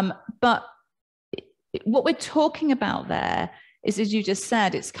is, but what we're talking about there is, as you just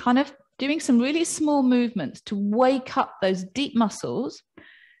said, it's kind of doing some really small movements to wake up those deep muscles,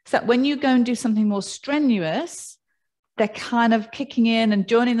 so that when you go and do something more strenuous, they're kind of kicking in and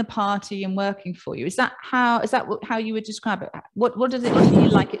joining the party and working for you. Is that how you would describe it? What does it feel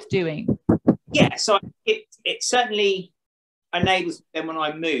like it's doing? Yeah, so it certainly enables them when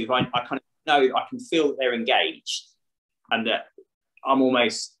I move. I kind of know, I can feel that they're engaged and that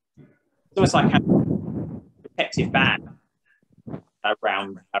it's almost like having a protective band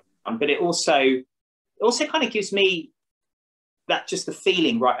around. But it also kind of gives me that, just the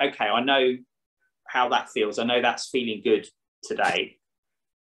feeling, right, okay, I know how that feels. I know that's feeling good today.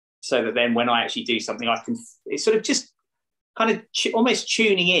 So that then when I actually do something, it's sort of just kind of almost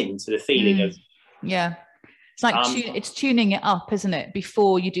tuning in to the feeling of. Yeah. It's like it's tuning it up, isn't it,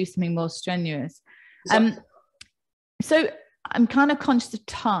 before you do something more strenuous. So I'm kind of conscious of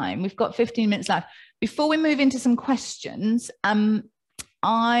time. We've got 15 minutes left. Before we move into some questions,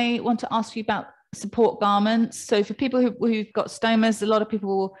 I want to ask you about support garments. So for people who've got stomas, a lot of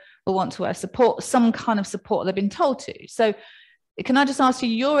people will want to wear some kind of support they've been told to. So can I just ask you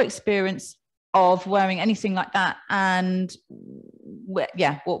your experience of wearing anything like that, and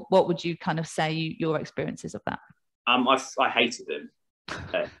what would you kind of say your experiences of that? I hated them.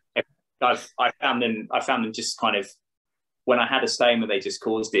 I found them just kind of, when I had a stoma, they just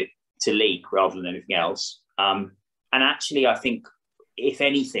caused it to leak rather than anything else. And actually, I think if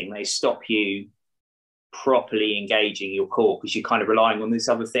anything, they stop you properly engaging your core because you're kind of relying on this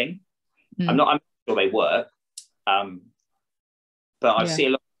other thing. I'm not sure they work, but I've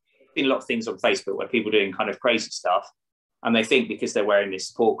seen a lot of things on Facebook where people are doing kind of crazy stuff, and they think because they're wearing this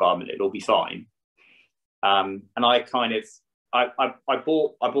support garment, it'll be fine. And I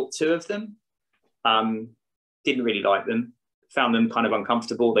bought 2 of them. Didn't really like them. Found them kind of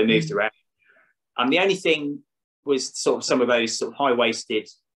uncomfortable. They moved around. The only thing was sort of some of those sort of high-waisted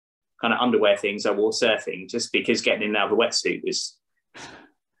kind of underwear things I wore surfing, just because getting in and out of the wetsuit was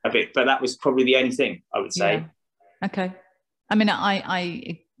a bit, but that was probably the only thing I would say. Yeah. Okay. I mean,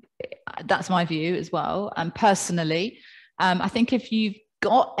 I that's my view as well. And personally, I think if you've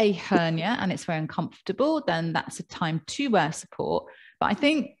got a hernia and it's very uncomfortable, then that's a time to wear support. But I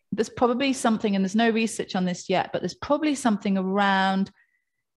think there's probably something, and there's no research on this yet, but there's probably something around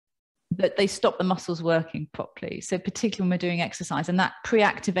that they stop the muscles working properly. So particularly when we're doing exercise and that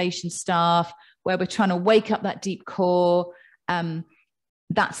pre-activation stuff where we're trying to wake up that deep core,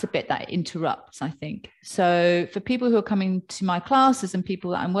 that's the bit that interrupts, I think. So for people who are coming to my classes and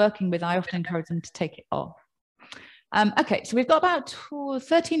people that I'm working with, I often encourage them to take it off. Okay, so we've got about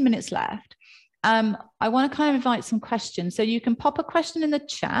 13 minutes left. I want to kind of invite some questions. So you can pop a question in the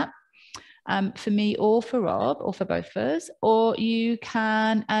chat for me or for Rob or for both of us, or you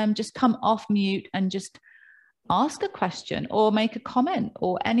can just come off mute and just ask a question or make a comment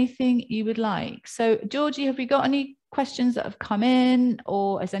or anything you would like. So Georgie, have we got any questions that have come in,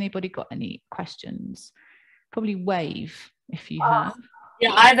 or has anybody got any questions? Probably wave if you have.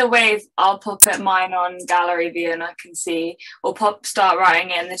 Yeah, either way, I'll pop mine on gallery view and I can see, or start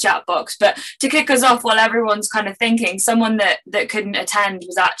writing it in the chat box. But to kick us off while everyone's kind of thinking, someone that couldn't attend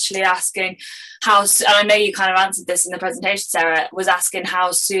was actually asking how, and I know you kind of answered this in the presentation, Sarah, was asking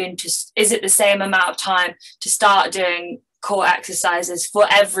how soon is it the same amount of time to start doing core exercises for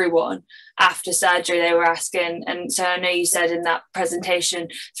everyone after surgery, they were asking. And so I know you said in that presentation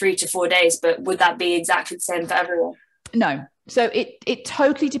 3 to 4 days, but would that be exactly the same for everyone? No. So it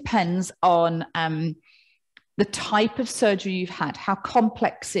totally depends on the type of surgery you've had, how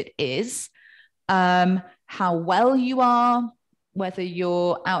complex it is, how well you are, whether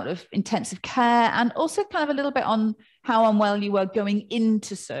you're out of intensive care, and also kind of a little bit on how unwell you were going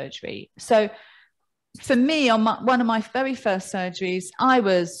into surgery. So for me, on one of my very first surgeries, I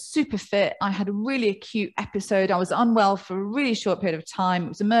was super fit. I had a really acute episode. I was unwell for a really short period of time. It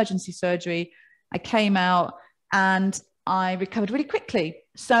was emergency surgery. I came out and I recovered really quickly.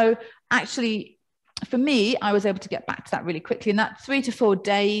 So actually, for me, I was able to get back to that really quickly. And that 3 to 4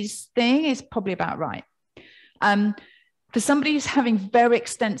 days thing is probably about right. For somebody who's having very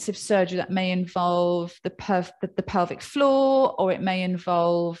extensive surgery, that may involve the pelvic floor, or it may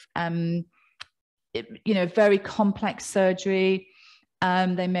involve, very complex surgery.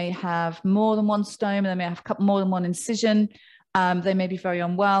 They may have more than one stoma. They may have more than one incision. They may be very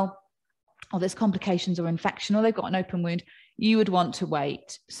unwell, or there's complications or infection, or they've got an open wound. You would want to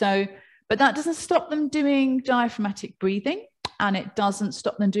wait. So, but that doesn't stop them doing diaphragmatic breathing, and it doesn't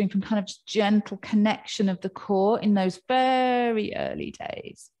stop them doing some kind of gentle connection of the core in those very early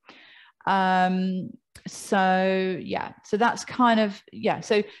days. So that's kind of,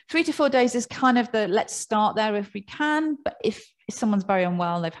 so 3 to 4 days is kind of let's start there if we can. But if someone's very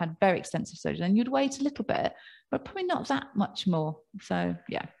unwell, they've had very extensive surgery, then you'd wait a little bit, but probably not that much more. So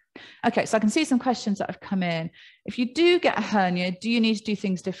yeah. Okay, so I can see some questions that have come in. If you do get a hernia, do you need to do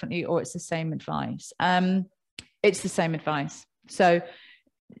things differently, or it's the same advice? It's the same advice. So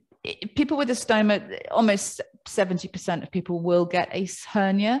people with a stoma, almost 70% of people will get a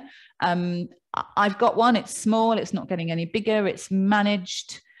hernia. I've got one. It's small. It's not getting any bigger. It's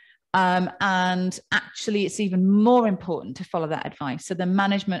managed. And actually, it's even more important to follow that advice. So the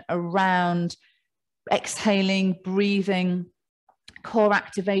management around exhaling, breathing, core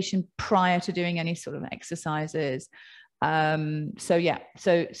activation prior to doing any sort of exercises. So I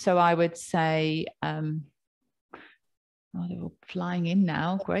would say Oh, they're all flying in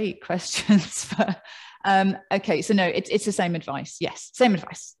now. Great questions. Okay, so no, it's the same advice. Yes, same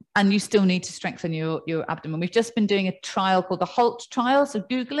advice. And you still need to strengthen your abdomen. We've just been doing a trial called the HALT trial. So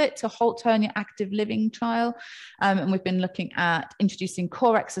Google it, so HALT Hernia Active Living trial. And we've been looking at introducing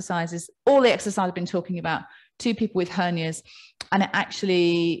core exercises, all the exercises I've been talking about, to people with hernias. And it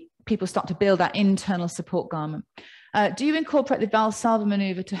actually, people start to build that internal support garment. Do you incorporate the Valsalva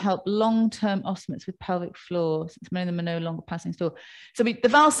maneuver to help long-term ostomates with pelvic floor, since many of them are no longer passing stool? So the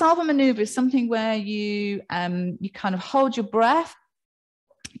Valsalva maneuver is something where you kind of hold your breath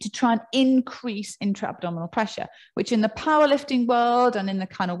to try and increase intra-abdominal pressure, which in the powerlifting world and in the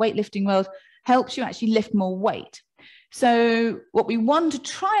kind of weightlifting world helps you actually lift more weight. So what we want to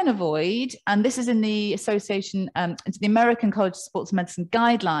try and avoid, and this is in the association, it's the American College of Sports Medicine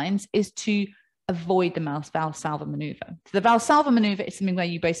guidelines, is to avoid the Valsalva maneuver. So the Valsalva maneuver is something where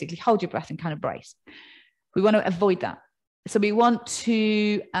you basically hold your breath and kind of brace. We want to avoid that. So we want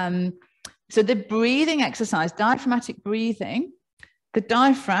to, so the breathing exercise, diaphragmatic breathing, the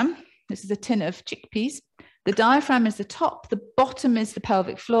diaphragm, this is a tin of chickpeas. The diaphragm is the top, the bottom is the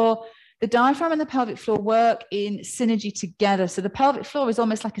pelvic floor. The diaphragm and the pelvic floor work in synergy together. So the pelvic floor is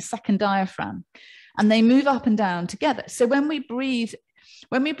almost like a second diaphragm, and they move up and down together. So when we breathe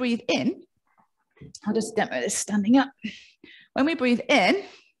in, I'll just demo this standing up. When we breathe in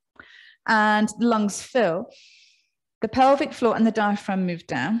and the lungs fill, the pelvic floor and the diaphragm move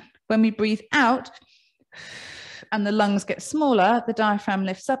down. When we breathe out and the lungs get smaller, the diaphragm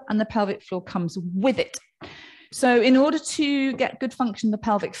lifts up and the pelvic floor comes with it. So in order to get good function in the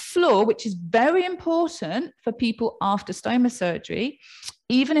pelvic floor, which is very important for people after stoma surgery,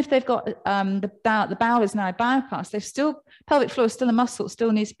 even if they've got the bowel is now bypassed, they've still, pelvic floor is still a muscle,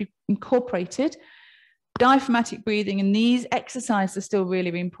 still needs to be incorporated. Diaphragmatic breathing and these exercises are still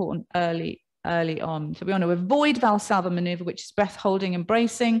really, really important early on. So we want to avoid Valsalva maneuver, which is breath holding and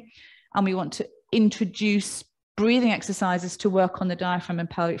bracing, and we want to introduce breathing exercises to work on the diaphragm and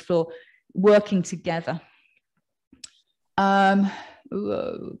pelvic floor working together.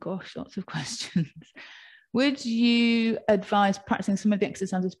 Oh gosh, lots of questions. Would you advise practicing some of the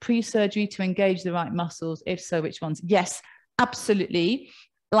exercises pre-surgery to engage the right muscles? If so, which ones? Yes, absolutely.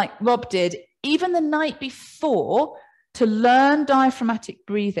 Like Rob did, even the night before, to learn diaphragmatic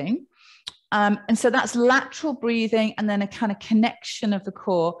breathing. And so that's lateral breathing and then a kind of connection of the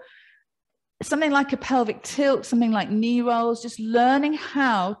core. Something like a pelvic tilt, something like knee rolls, just learning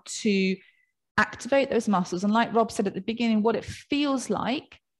how to activate those muscles. And like Rob said at the beginning, what it feels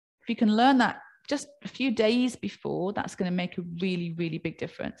like, if you can learn that just a few days before, that's going to make a really, really big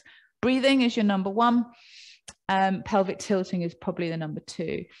difference. Breathing is your number one. Pelvic tilting is probably the number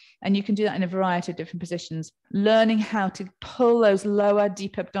two. And you can do that in a variety of different positions. Learning how to pull those lower,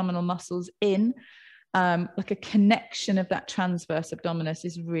 deep abdominal muscles in, like a connection of that transverse abdominis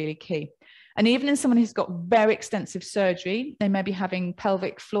is really key. And even in someone who's got very extensive surgery, they may be having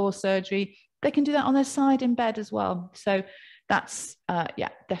pelvic floor surgery, they can do that on their side in bed as well. So that's, yeah,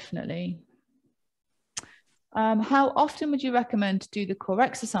 definitely. How often would you recommend to do the core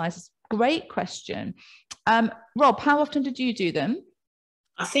exercises? Great question. Rob, how often did you do them?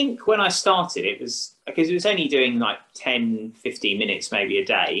 I think when I started, it was because it was only doing like 10, 15 minutes, maybe a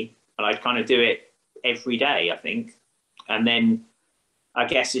day. And I'd kind of do it every day, I think. And then I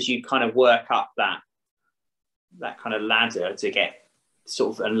guess as you kind of work up that kind of ladder to get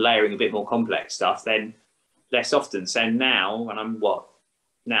sort of and layering a bit more complex stuff, then less often. So now, and I'm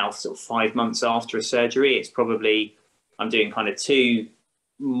now sort of 5 months after a surgery, it's probably, I'm doing kind of 2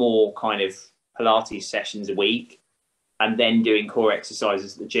 more kind of Pilates sessions a week and then doing core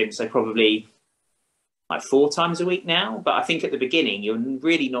exercises at the gym. So probably like 4 times a week now. But I think at the beginning, you're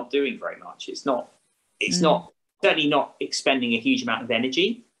really not doing very much. It's not certainly not expending a huge amount of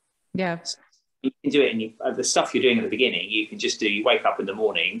energy. Yeah. So you can do it, and the stuff you're doing at the beginning, you can just do. You wake up in the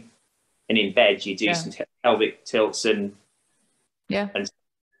morning, and in bed you do some pelvic tilts and leg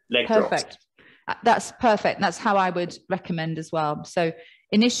drops. That's perfect. That's how I would recommend as well. So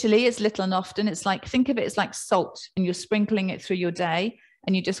initially, it's little and often. It's like, think of it as like salt, and you're sprinkling it through your day,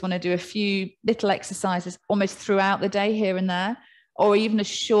 and you just want to do a few little exercises almost throughout the day, here and there, or even a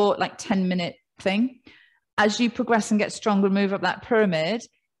short like 10-minute thing. As you progress and get stronger and move up that pyramid,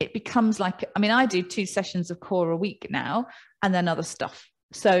 it becomes like, I mean, I do 2 sessions of core a week now, and then other stuff.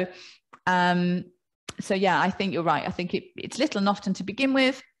 So, yeah, I think you're right. I think it's little and often to begin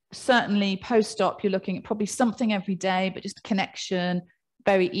with. Certainly post-op, you're looking at probably something every day, but just a connection,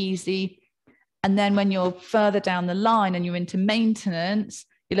 very easy. And then when you're further down the line and you're into maintenance,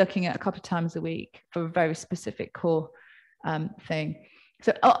 you're looking at a couple of times a week for a very specific core thing.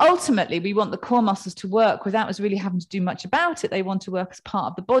 So ultimately, we want the core muscles to work without us really having to do much about it. They want to work as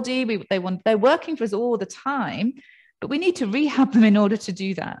part of the body. They're working for us all the time, but we need to rehab them in order to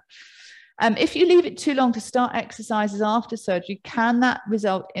do that. If you leave it too long to start exercises after surgery, can that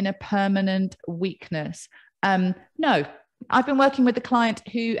result in a permanent weakness? No. I've been working with a client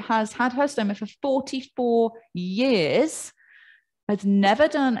who has had her stoma for 44 years, has never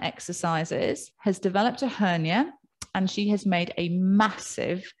done exercises, has developed a hernia, and she has made a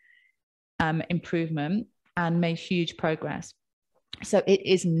massive improvement and made huge progress. So it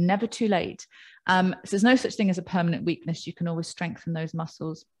is never too late. So there's no such thing as a permanent weakness. You can always strengthen those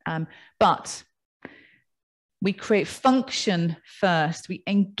muscles. But we create function first. We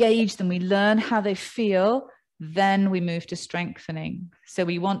engage them. We learn how they feel. Then we move to strengthening. So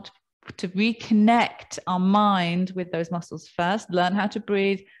we want to reconnect our mind with those muscles first, learn how to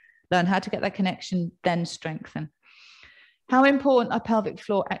breathe, learn how to get that connection, then strengthen. How important are pelvic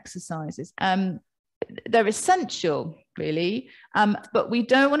floor exercises? They're essential, really, but we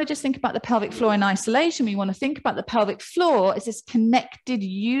don't want to just think about the pelvic floor in isolation. We want to think about the pelvic floor as this connected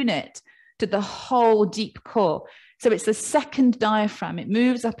unit to the whole deep core. So it's the second diaphragm. It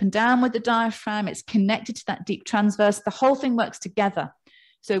moves up and down with the diaphragm. It's connected to that deep transverse. The whole thing works together.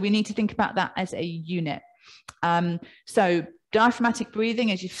 So we need to think about that as a unit. So diaphragmatic breathing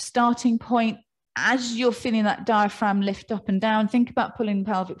is your starting point. As you're feeling that diaphragm lift up and down, think about pulling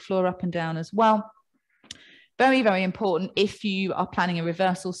the pelvic floor up and down as well. Very, very important if you are planning a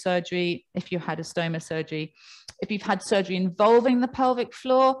reversal surgery, if you had a stoma surgery, if you've had surgery involving the pelvic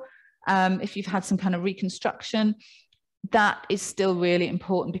floor, if you've had some kind of reconstruction, that is still really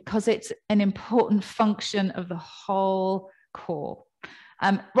important because it's an important function of the whole core.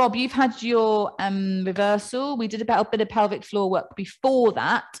 Rob, you've had your reversal. We did a bit of pelvic floor work before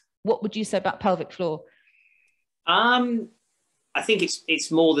that. What would you say about pelvic floor? I think it's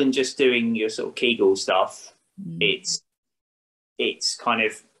more than just doing your sort of Kegel stuff. It's kind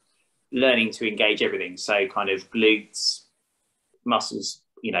of learning to engage everything. So kind of glutes, muscles,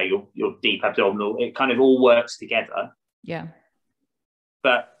 you know, your deep abdominal, it kind of all works together. Yeah.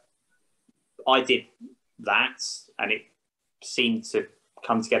 But I did that and it seemed to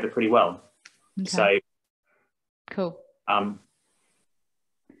come together pretty well. Okay. So cool.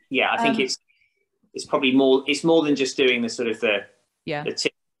 Yeah, I think it's probably more than just doing the sort of the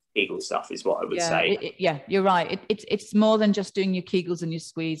Kegel stuff is what I would say. Yeah, you're right. It's more than just doing your Kegels and your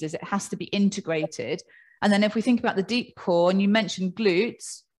squeezes. It has to be integrated. And then if we think about the deep core, and you mentioned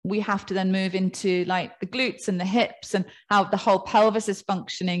glutes, we have to then move into like the glutes and the hips and how the whole pelvis is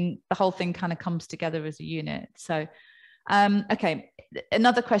functioning. The whole thing kind of comes together as a unit. So, okay.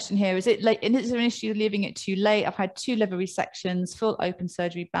 Another question here, is it late? And is there an issue leaving it too late? I've had 2 liver resections, full open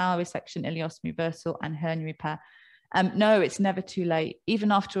surgery, bowel resection, ileostomy reversal, and hernia repair. No, it's never too late.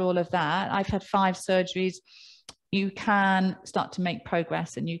 Even after all of that, I've had 5 surgeries. You can start to make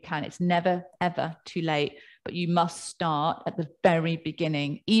progress, and it's never, ever too late, but you must start at the very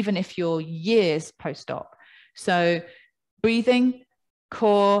beginning, even if you're years post-op. So breathing,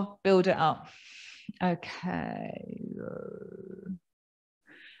 core, build it up. Okay.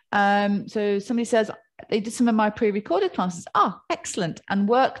 So somebody says they did some of my pre-recorded classes. Excellent. And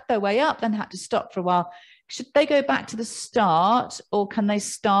worked their way up, then had to stop for a while. Should they go back to the start, or can they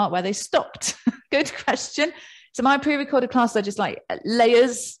start where they stopped? Good question. So my pre-recorded classes are just like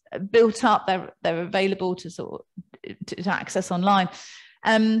layers built up. They're available to sort of to access online.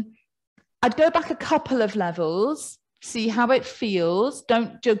 I'd go back a couple of levels, see how it feels.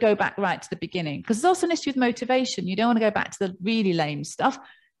 Don't go back right to the beginning, because there's also an issue with motivation. You don't want to go back to the really lame stuff.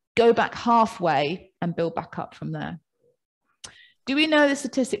 Go back halfway and build back up from there. Do we know the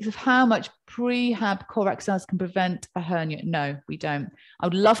statistics of how much prehab core exercise can prevent a hernia? No, we don't. I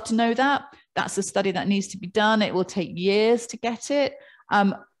would love to know that. That's a study that needs to be done. It will take years to get it.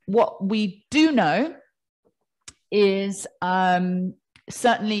 What we do know is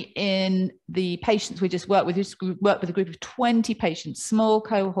certainly in the patients we just worked with, we worked with a group of 20 patients, small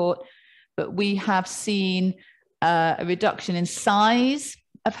cohort, but we have seen a reduction in size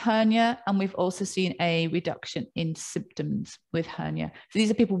of hernia, and we've also seen a reduction in symptoms with hernia. So these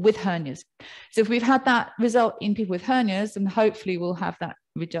are people with hernias. So if we've had that result in people with hernias, then hopefully we'll have that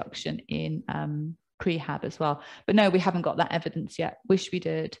reduction in prehab as well. But no, we haven't got that evidence yet. Wish we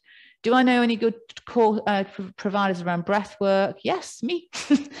did. Do I know any good core providers around breath work? Yes, me.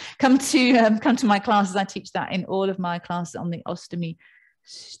 Come to my classes. I teach that in all of my classes on the Ostomy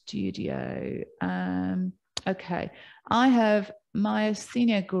Studio. Okay, I have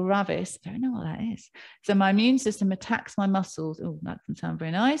myasthenia gravis. I don't know what that is. So my immune system attacks my muscles. Oh, that doesn't sound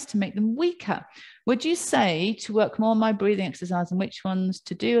very nice. To make them weaker. Would you say to work more on my breathing exercise and which ones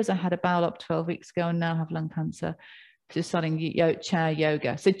to do, as I had a bowel up 12 weeks ago and now have lung cancer? So starting chair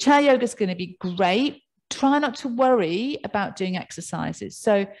yoga. So chair yoga is going to be great. Try not to worry about doing exercises.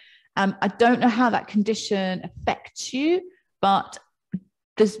 So I don't know how that condition affects you, but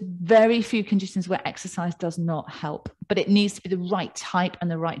there's very few conditions where exercise does not help, but it needs to be the right type and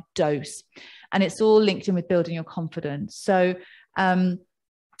the right dose. And it's all linked in with building your confidence. So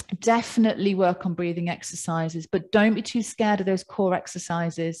definitely work on breathing exercises, but don't be too scared of those core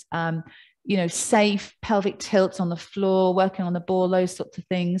exercises. You know, safe pelvic tilts on the floor, working on the ball, those sorts of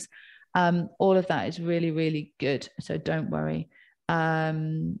things. All of that is really, really good. So don't worry.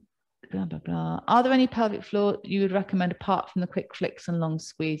 Blah, blah, blah. Are there any pelvic floor you would recommend apart from the quick flicks and long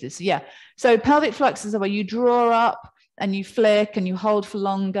squeezes? So, yeah. So pelvic floor exercises are where you draw up and you flick and you hold for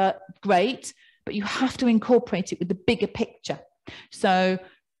longer. Great. But you have to incorporate it with the bigger picture. So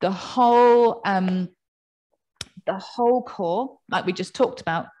the whole core, like we just talked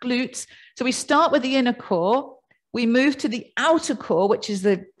about, glutes. So we start with the inner core. We move to the outer core, which is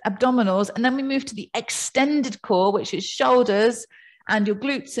the abdominals. And then we move to the extended core, which is shoulders and your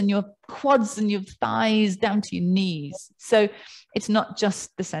glutes and your quads and your thighs down to your knees. So it's not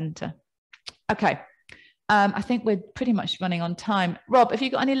just the center. Okay. I think we're pretty much running on time. Rob, have you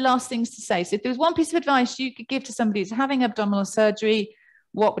got any last things to say? So if there was one piece of advice you could give to somebody who's having abdominal surgery,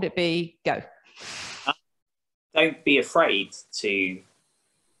 what would it be? Go. Don't be afraid to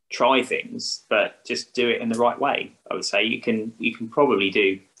try things, but just do it in the right way. I would say you can probably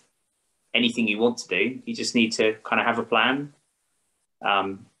do anything you want to do. You just need to kind of have a plan,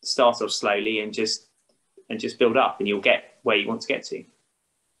 start off slowly and just build up, and you'll get where you want to get to.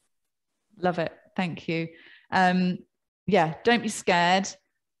 Love it. Thank you. Yeah, don't be scared,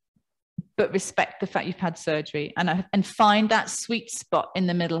 but respect the fact you've had surgery and find that sweet spot in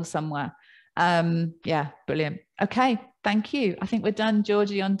the middle somewhere. Yeah, brilliant. Okay, thank you. I think we're done,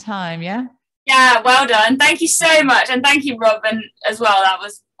 Georgie, on time. Yeah, well done. Thank you so much, and thank you, Robin, as well. That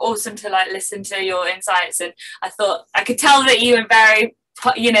was awesome to listen to your insights, and I thought I could tell that you were very,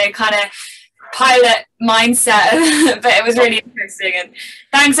 kind of pilot mindset, but it was really interesting. And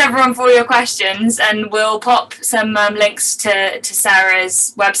thanks everyone for your questions, and we'll pop some links to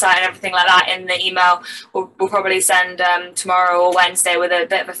Sarah's website and everything like that in the email. We'll probably send tomorrow or Wednesday with a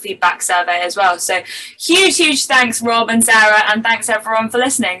bit of a feedback survey as well. So huge thanks, Rob and Sarah, and thanks everyone for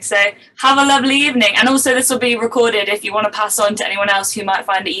listening. So have a lovely evening, and also this will be recorded if you want to pass on to anyone else who might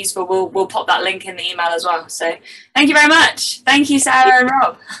find it useful. We'll pop that link in the email as well. So thank you very much. Thank you, Sarah and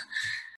Rob.